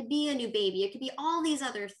job. It could be a new baby. It could be all these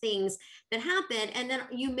other things that happen. And then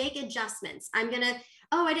you make adjustments. I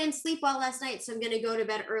didn't sleep well last night, so I'm going to go to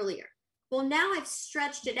bed earlier. Well, now I've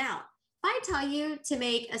stretched it out. If I tell you to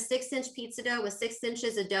make a 6-inch pizza dough with 6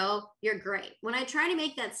 inches of dough, you're great. When I try to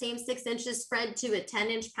make that same 6 inches spread to a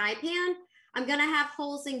 10-inch pie pan, I'm going to have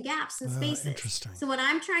holes and gaps and spaces. Interesting. So when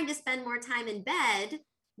I'm trying to spend more time in bed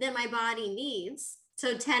than my body needs,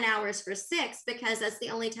 so 10 hours for 6, because that's the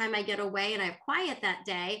only time I get away and I have quiet that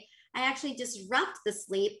day, I actually disrupt the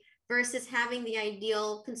sleep versus having the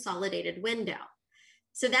ideal consolidated window.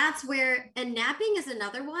 So that's where, and napping is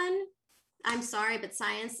another one. I'm sorry, but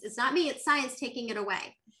science, it's not me, it's science taking it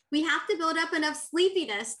away. We have to build up enough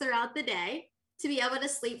sleepiness throughout the day to be able to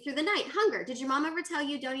sleep through the night. Hunger. Did your mom ever tell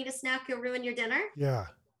you don't eat a snack, you'll ruin your dinner? Yeah.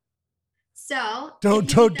 So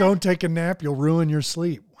don't take a nap, you'll ruin your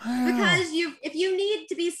sleep. Wow. Because if you need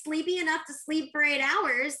to be sleepy enough to sleep for 8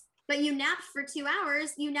 hours, but you napped for 2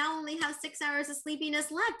 hours, you now only have 6 hours of sleepiness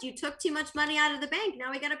left. You took too much money out of the bank. Now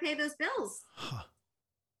we got to pay those bills. Huh.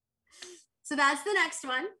 So that's the next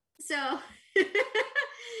one. So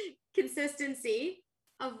consistency,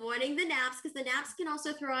 avoiding the naps, because the naps can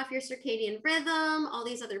also throw off your circadian rhythm, all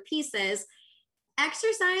these other pieces.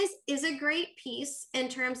 Exercise is a great piece in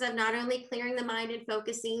terms of not only clearing the mind and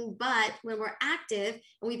focusing, but when we're active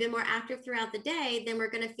and we've been more active throughout the day, then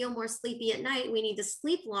we're going to feel more sleepy at night. We need to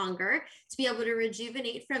sleep longer to be able to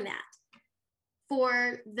rejuvenate from that.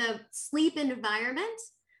 For the sleep environment,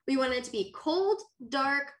 we want it to be cold,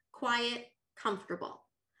 dark, quiet, comfortable.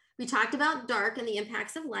 We talked about dark and the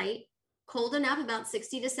impacts of light. Cold enough, about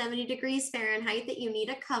 60 to 70 degrees Fahrenheit, that you need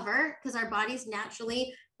a cover because our bodies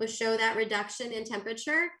naturally will show that reduction in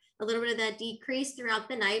temperature, a little bit of that decrease throughout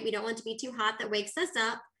the night. We don't want to be too hot that wakes us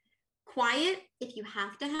up. Quiet, if you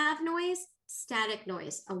have to have noise, static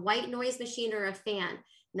noise, a white noise machine or a fan,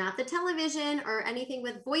 not the television or anything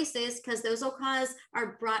with voices, because those will cause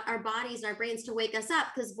our bodies and our brains to wake us up,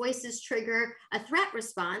 because voices trigger a threat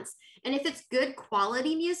response. And if it's good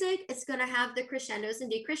quality music, it's going to have the crescendos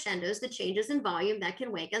and decrescendos, the changes in volume that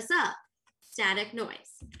can wake us up. Static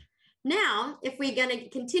noise. Now, if we're going to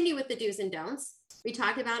continue with the do's and don'ts, we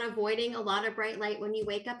talked about avoiding a lot of bright light when you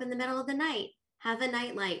wake up in the middle of the night. Have a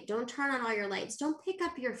night light. Don't turn on all your lights. Don't pick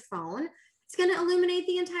up your phone. It's going to illuminate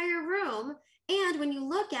the entire room. And when you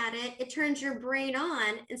look at it, it turns your brain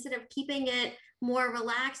on instead of keeping it more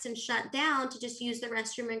relaxed and shut down to just use the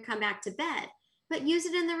restroom and come back to bed. But use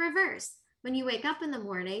it in the reverse. When you wake up in the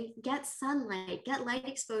morning, get sunlight, get light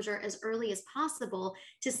exposure as early as possible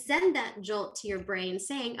to send that jolt to your brain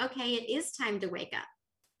saying, okay, it is time to wake up.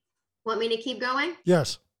 Want me to keep going?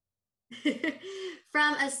 Yes.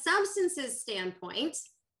 From a substances standpoint,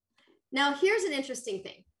 now here's an interesting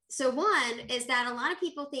thing. So one is that a lot of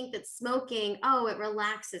people think that smoking, it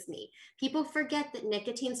relaxes me. People forget that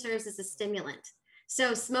nicotine serves as a stimulant.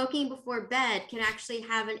 So smoking before bed can actually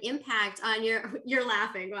have an impact on you're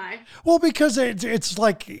laughing. Why? Well, because it's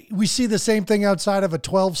like we see the same thing outside of a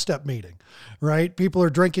 12-step meeting, right? People are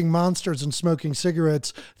drinking Monsters and smoking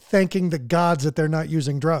cigarettes, thanking the gods that they're not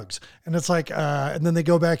using drugs. And it's like, and then they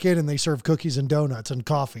go back in and they serve cookies and donuts and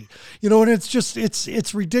coffee, and it's just,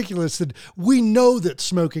 it's ridiculous that we know that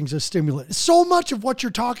smoking's a stimulant. So much of what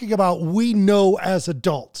you're talking about, we know as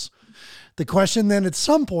adults. The question then at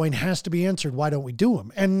some point has to be answered. Why don't we do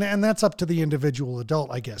them? And that's up to the individual adult,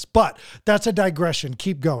 I guess. But that's a digression.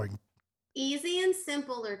 Keep going. Easy and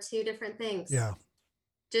simple are two different things. Yeah.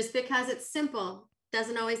 Just because it's simple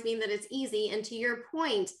doesn't always mean that it's easy. And to your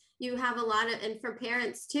point, you have a lot of, and for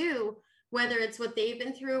parents too, whether it's what they've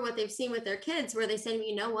been through, what they've seen with their kids, where they say to me,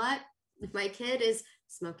 you know what, if my kid is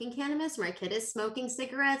smoking cannabis, or my kid is smoking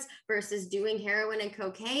cigarettes versus doing heroin and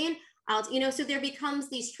cocaine, so there becomes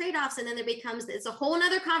these trade-offs, and then it's a whole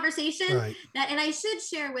nother conversation. Right. And I should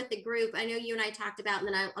share with the group, I know you and I talked about, and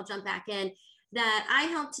then I'll jump back in, that I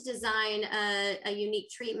helped to design a unique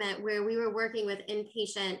treatment where we were working with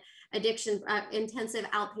inpatient addiction, intensive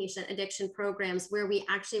outpatient addiction programs, where we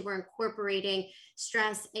actually were incorporating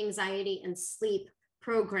stress, anxiety, and sleep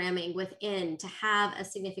programming within to have a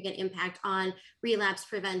significant impact on relapse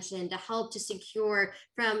prevention, to help to secure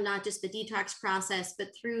from not just the detox process, but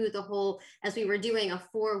through the whole, as we were doing a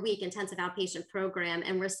 4-week intensive outpatient program.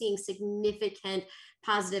 And we're seeing significant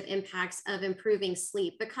positive impacts of improving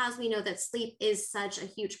sleep, because we know that sleep is such a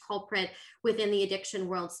huge culprit within the addiction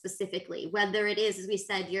world specifically, whether it is, as we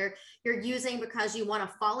said, you're using because you want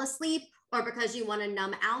to fall asleep, or because you want to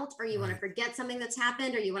numb out, or you want to forget something that's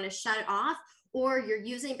happened, or you want to shut it off, or you're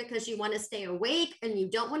using because you want to stay awake and you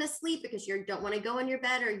don't want to sleep because you don't want to go in your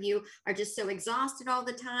bed, or you are just so exhausted all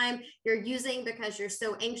the time. You're using because you're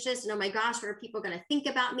so anxious and, oh my gosh, what are people going to think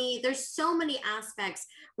about me? There's so many aspects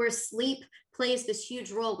where sleep plays this huge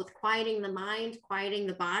role with quieting the mind, quieting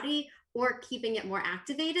the body, or keeping it more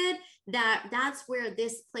activated. That's where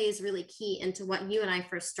this plays really key into what you and I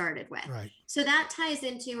first started with. Right. So that ties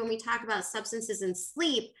into, when we talk about substances and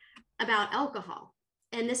sleep, about alcohol.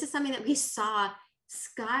 And this is something that we saw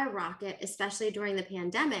skyrocket, especially during the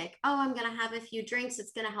pandemic. Oh, I'm going to have a few drinks.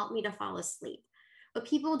 It's going to help me to fall asleep. What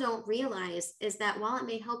people don't realize is that while it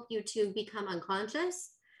may help you to become unconscious,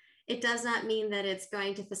 it does not mean that it's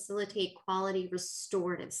going to facilitate quality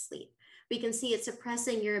restorative sleep. We can see it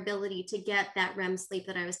suppressing your ability to get that REM sleep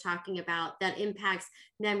that I was talking about, that impacts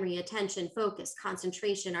memory, attention, focus,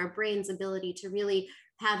 concentration, our brain's ability to really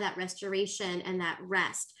have that restoration and that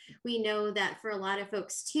rest. We know that for a lot of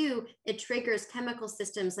folks too, it triggers chemical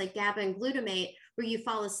systems like GABA and glutamate, where you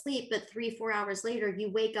fall asleep, but 3-4 hours later,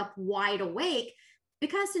 you wake up wide awake,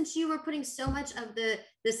 because since you were putting so much of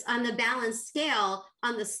this on the balance scale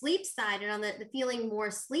on the sleep side and on the feeling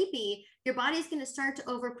more sleepy, your body's going to start to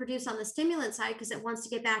overproduce on the stimulant side because it wants to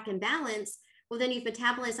get back in balance. Well, then you've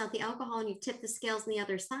metabolized out the alcohol and you've tipped the scales on the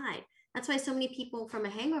other side. That's why so many people, from a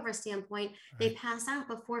hangover standpoint, they pass out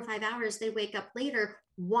for 4 or 5 hours. They wake up later,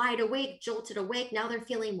 wide awake, jolted awake. Now they're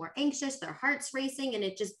feeling more anxious, their heart's racing, and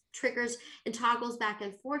it just triggers and toggles back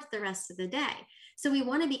and forth the rest of the day. So we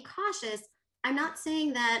want to be cautious. I'm not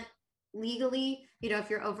saying that legally, if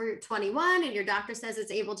you're over 21 and your doctor says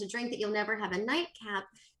it's able to drink, that you'll never have a nightcap,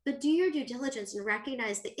 but do your due diligence and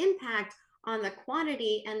recognize the impact on the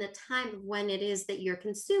quantity and the time of when it is that you're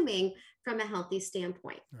consuming from a healthy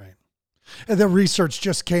standpoint. Right. And the research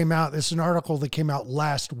just came out. This is an article that came out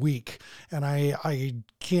last week, and I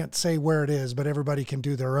can't say where it is, but everybody can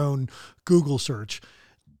do their own Google search.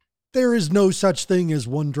 There is no such thing as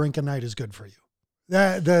one drink a night is good for you.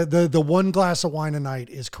 The one glass of wine a night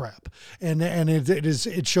is crap. And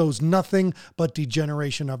it shows nothing but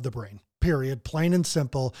degeneration of the brain. Period. Plain and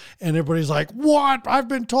simple. And everybody's like, what? I've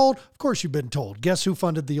been told. Of course you've been told. Guess who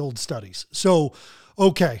funded the old studies? So,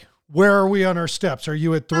 okay. Where are we on our steps? Are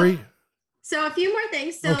you at 3? So a few more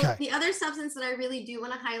things. So okay. The other substance that I really do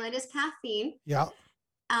want to highlight is caffeine. Yeah.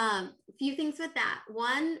 A few things with that.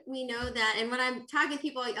 One, we know that, and when I'm talking to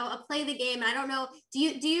people, I'll play the game. I don't know.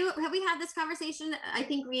 Have we had this conversation? I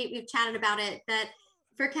think we've chatted about it, that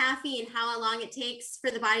for caffeine, how long it takes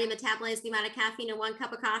for the body to metabolize the amount of caffeine in 1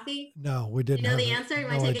 cup of coffee. No, we didn't. You know the answer? You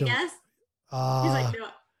want to take a guess? He's like, no.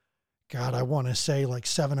 God, I want to say like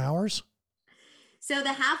 7 hours. So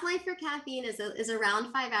the half-life for caffeine is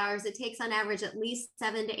around 5 hours. It takes on average at least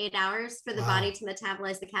 7 to 8 hours for the body to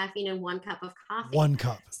metabolize the caffeine in 1 cup of coffee. 1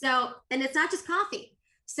 cup. So, and it's not just coffee.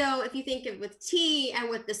 So if you think of with tea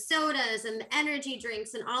and with the sodas and the energy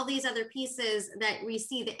drinks and all these other pieces that we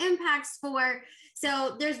see the impacts for.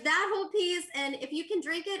 So there's that whole piece. And if you can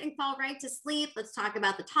drink it and fall right to sleep, let's talk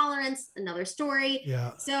about the tolerance, another story.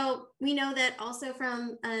 Yeah. So we know that also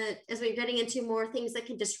from, as we're getting into more things that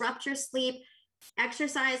can disrupt your sleep,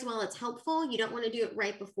 exercise, while it's helpful, you don't want to do it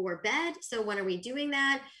right before bed. So when are we doing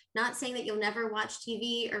that? Not saying that you'll never watch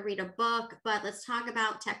TV or read a book, but let's talk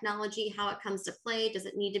about technology, how it comes to play. Does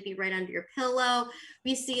it need to be right under your pillow?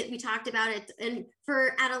 We see it, we talked about it. And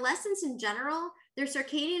for adolescents in general, their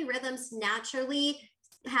circadian rhythms naturally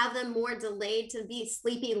have them more delayed to be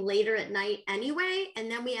sleepy later at night anyway. And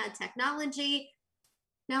then we add technology.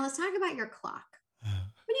 Now let's talk about your clock.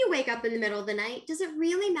 When you wake up in the middle of the night, does it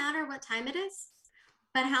really matter what time it is?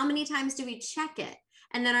 But how many times do we check it?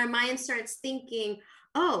 And then our mind starts thinking,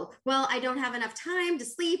 oh, well, I don't have enough time to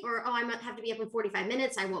sleep, or, oh, I might have to be up in 45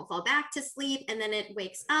 minutes. I won't fall back to sleep. And then it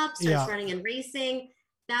wakes up, starts running and racing.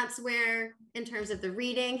 That's where, in terms of the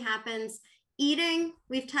reading, happens. Eating,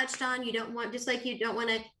 we've touched on. You don't want, just like you don't want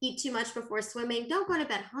to eat too much before swimming. Don't go to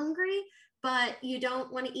bed hungry, but you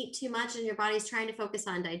don't want to eat too much, and your body's trying to focus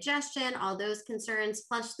on digestion, all those concerns,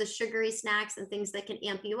 plus the sugary snacks and things that can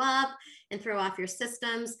amp you up and throw off your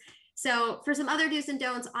systems. So for some other do's and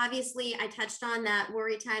don'ts, obviously I touched on that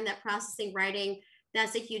worry time, that processing writing,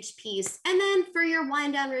 that's a huge piece. And then for your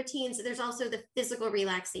wind down routines, there's also the physical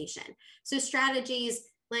relaxation. So strategies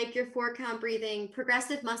like your 4-count breathing,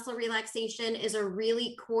 progressive muscle relaxation is a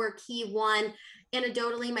really core key one.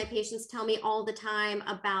 Anecdotally, my patients tell me all the time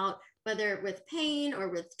about whether with pain or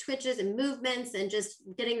with twitches and movements and just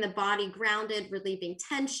getting the body grounded, relieving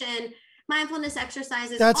tension, mindfulness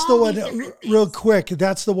exercises. That's the one, real quick.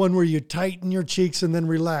 That's the one where you tighten your cheeks and then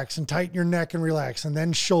relax, and tighten your neck and relax, and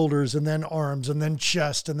then shoulders, and then arms, and then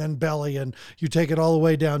chest, and then belly. And you take it all the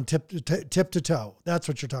way down tip to toe. That's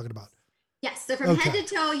what you're talking about. Yes. So from head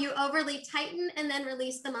to toe, you overly tighten and then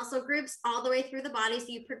release the muscle groups all the way through the body. So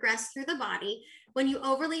you progress through the body. When you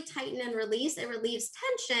overly tighten and release, it relieves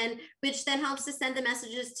tension, which then helps to send the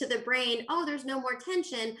messages to the brain. Oh, there's no more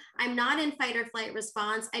tension. I'm not in fight or flight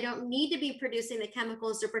response. I don't need to be producing the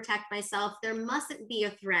chemicals to protect myself. There mustn't be a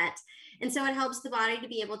threat. And so it helps the body to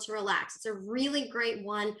be able to relax. It's a really great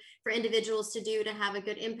one for individuals to do to have a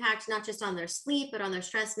good impact, not just on their sleep, but on their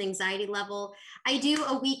stress and anxiety level. I do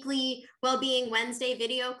a weekly Wellbeing Wednesday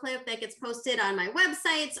video clip that gets posted on my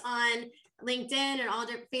websites, on LinkedIn, and all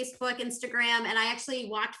different Facebook, Instagram. And I actually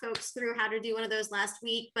walked folks through how to do one of those last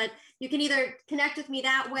week, but you can either connect with me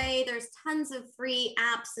that way. There's tons of free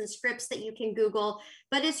apps and scripts that you can Google,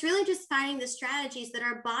 but it's really just finding the strategies that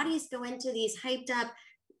our bodies go into these hyped up,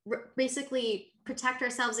 basically protect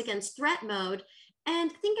ourselves against threat mode.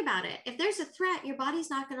 And think about it. If there's a threat, your body's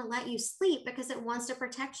not going to let you sleep because it wants to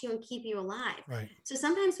protect you and keep you alive. Right. So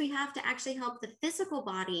sometimes we have to actually help the physical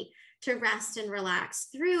body to rest and relax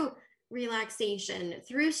through relaxation,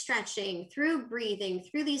 through stretching, through breathing,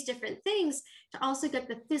 through these different things to also get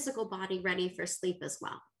the physical body ready for sleep as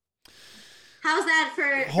well. How's that for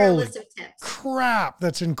a list of tips? Crap,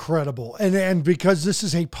 that's incredible. And because this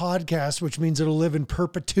is a podcast, which means it'll live in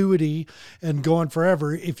perpetuity and go on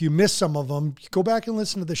forever, if you miss some of them, go back and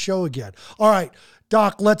listen to the show again. All right,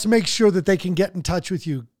 Doc, let's make sure that they can get in touch with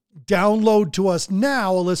you. Download to us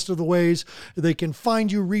now a list of the ways they can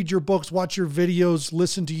find you, read your books, watch your videos,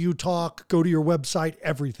 listen to you talk, go to your website,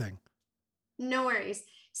 everything. No worries.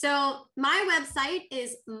 So my website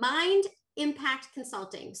is Mind Impact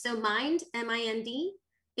Consulting. So Mind, M-I-N-D,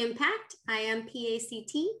 Impact,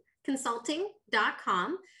 I-M-P-A-C-T,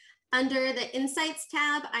 consulting.com. Under the Insights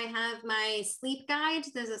tab, I have my sleep guide.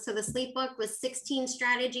 So the sleep book with 16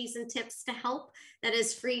 strategies and tips to help that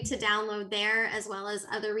is free to download there, as well as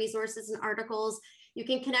other resources and articles. You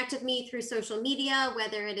can connect with me through social media,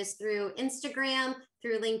 whether it is through Instagram,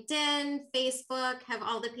 through LinkedIn, Facebook, have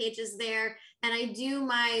all the pages there. And I do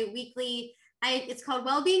my weekly, it's called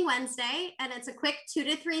Wellbeing Wednesday, and it's a quick 2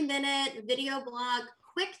 to 3 minute video blog,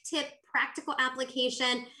 quick tip, practical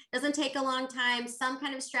application. Doesn't take a long time, some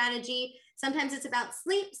kind of strategy. Sometimes it's about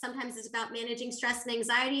sleep. Sometimes it's about managing stress and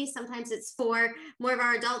anxiety. Sometimes it's for more of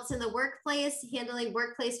our adults in the workplace, handling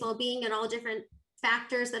workplace well-being and all different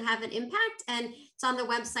factors that have an impact. And it's on the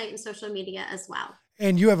website and social media as well.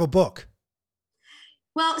 And you have a book.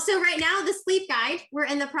 Well, so right now, the sleep guide, we're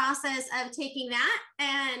in the process of taking that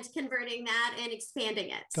and converting that and expanding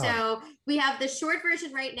it. So we have the short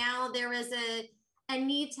version right now. There was a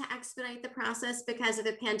need to expedite the process because of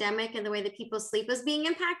the pandemic and the way that people's sleep was being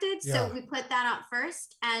impacted. Yeah. So we put that out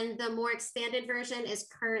first, and the more expanded version is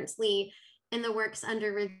currently in the works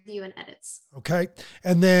under review and edits. Okay.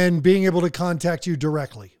 And then being able to contact you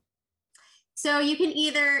directly. So you can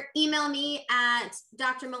either email me at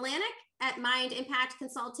Dr. Milanek at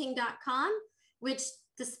mindimpactconsulting.com, which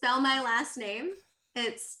to spell my last name,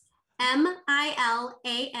 it's M-I-L-A-N-A-K.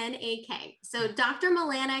 So Dr.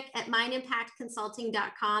 Milanek at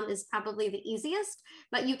mindimpactconsulting.com is probably the easiest,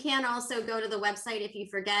 but you can also go to the website if you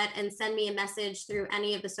forget and send me a message through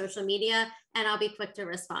any of the social media. and I'll be quick to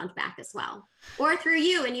respond back as well, or through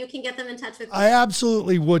you, and you can get them in touch with me. I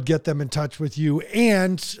absolutely would get them in touch with you.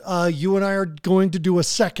 And you and I are going to do a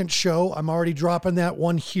second show. I'm already dropping that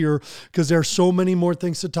one here because there's so many more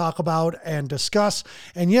things to talk about and discuss.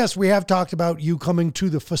 And yes, we have talked about you coming to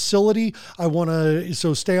the facility.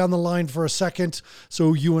 So stay on the line for a second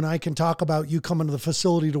so you and I can talk about you coming to the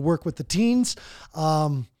facility to work with the teens.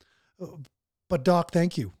 But Doc,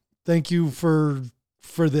 thank you. Thank you for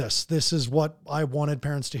this. This is what I wanted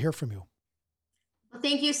parents to hear from you. Well,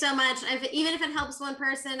 thank you so much. Even if it helps one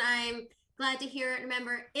person, I'm glad to hear it.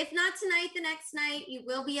 Remember, if not tonight, the next night, you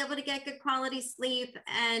will be able to get good quality sleep,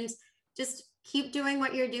 and just keep doing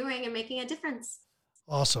what you're doing and making a difference.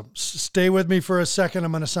 Awesome. Stay with me for a second.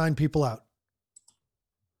 I'm going to sign people out.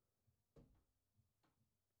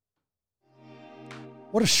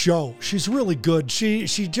 What a show. She's really good. She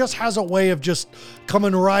just has a way of just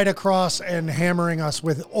coming right across and hammering us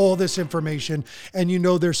with all this information. And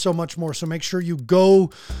there's so much more. So make sure you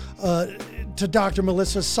go to Dr.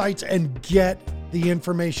 Melissa's sites and get the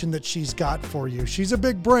information that she's got for you. She's a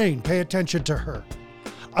big brain. Pay attention to her.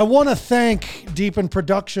 I want to thank Deepen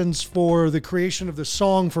Productions for the creation of the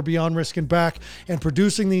song for Beyond Risk and Back and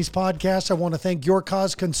producing these podcasts. I want to thank Your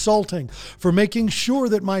Cause Consulting for making sure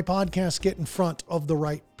that my podcasts get in front of the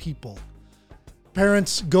right people.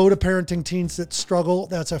 Parents, go to Parenting Teens That Struggle.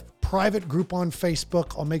 That's a private group on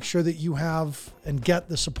Facebook. I'll make sure that you have and get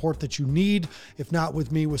the support that you need. If not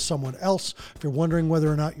with me, with someone else. If you're wondering whether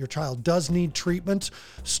or not your child does need treatment,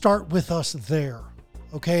 start with us there.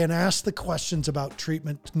 Okay, and ask the questions about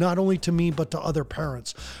treatment, not only to me, but to other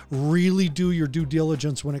parents. Really do your due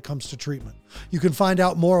diligence when it comes to treatment. You can find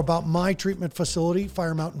out more about my treatment facility,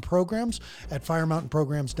 Fire Mountain Programs, at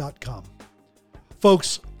firemountainprograms.com.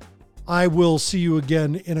 Folks, I will see you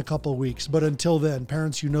again in a couple of weeks. But until then,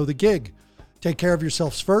 parents, you know the gig. Take care of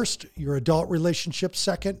yourselves first, your adult relationships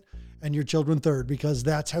second, and your children third, because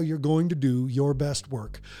that's how you're going to do your best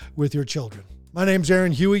work with your children. My name's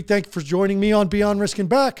Aaron Huey. Thank you for joining me on Beyond Risk and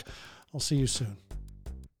Back. I'll see you soon.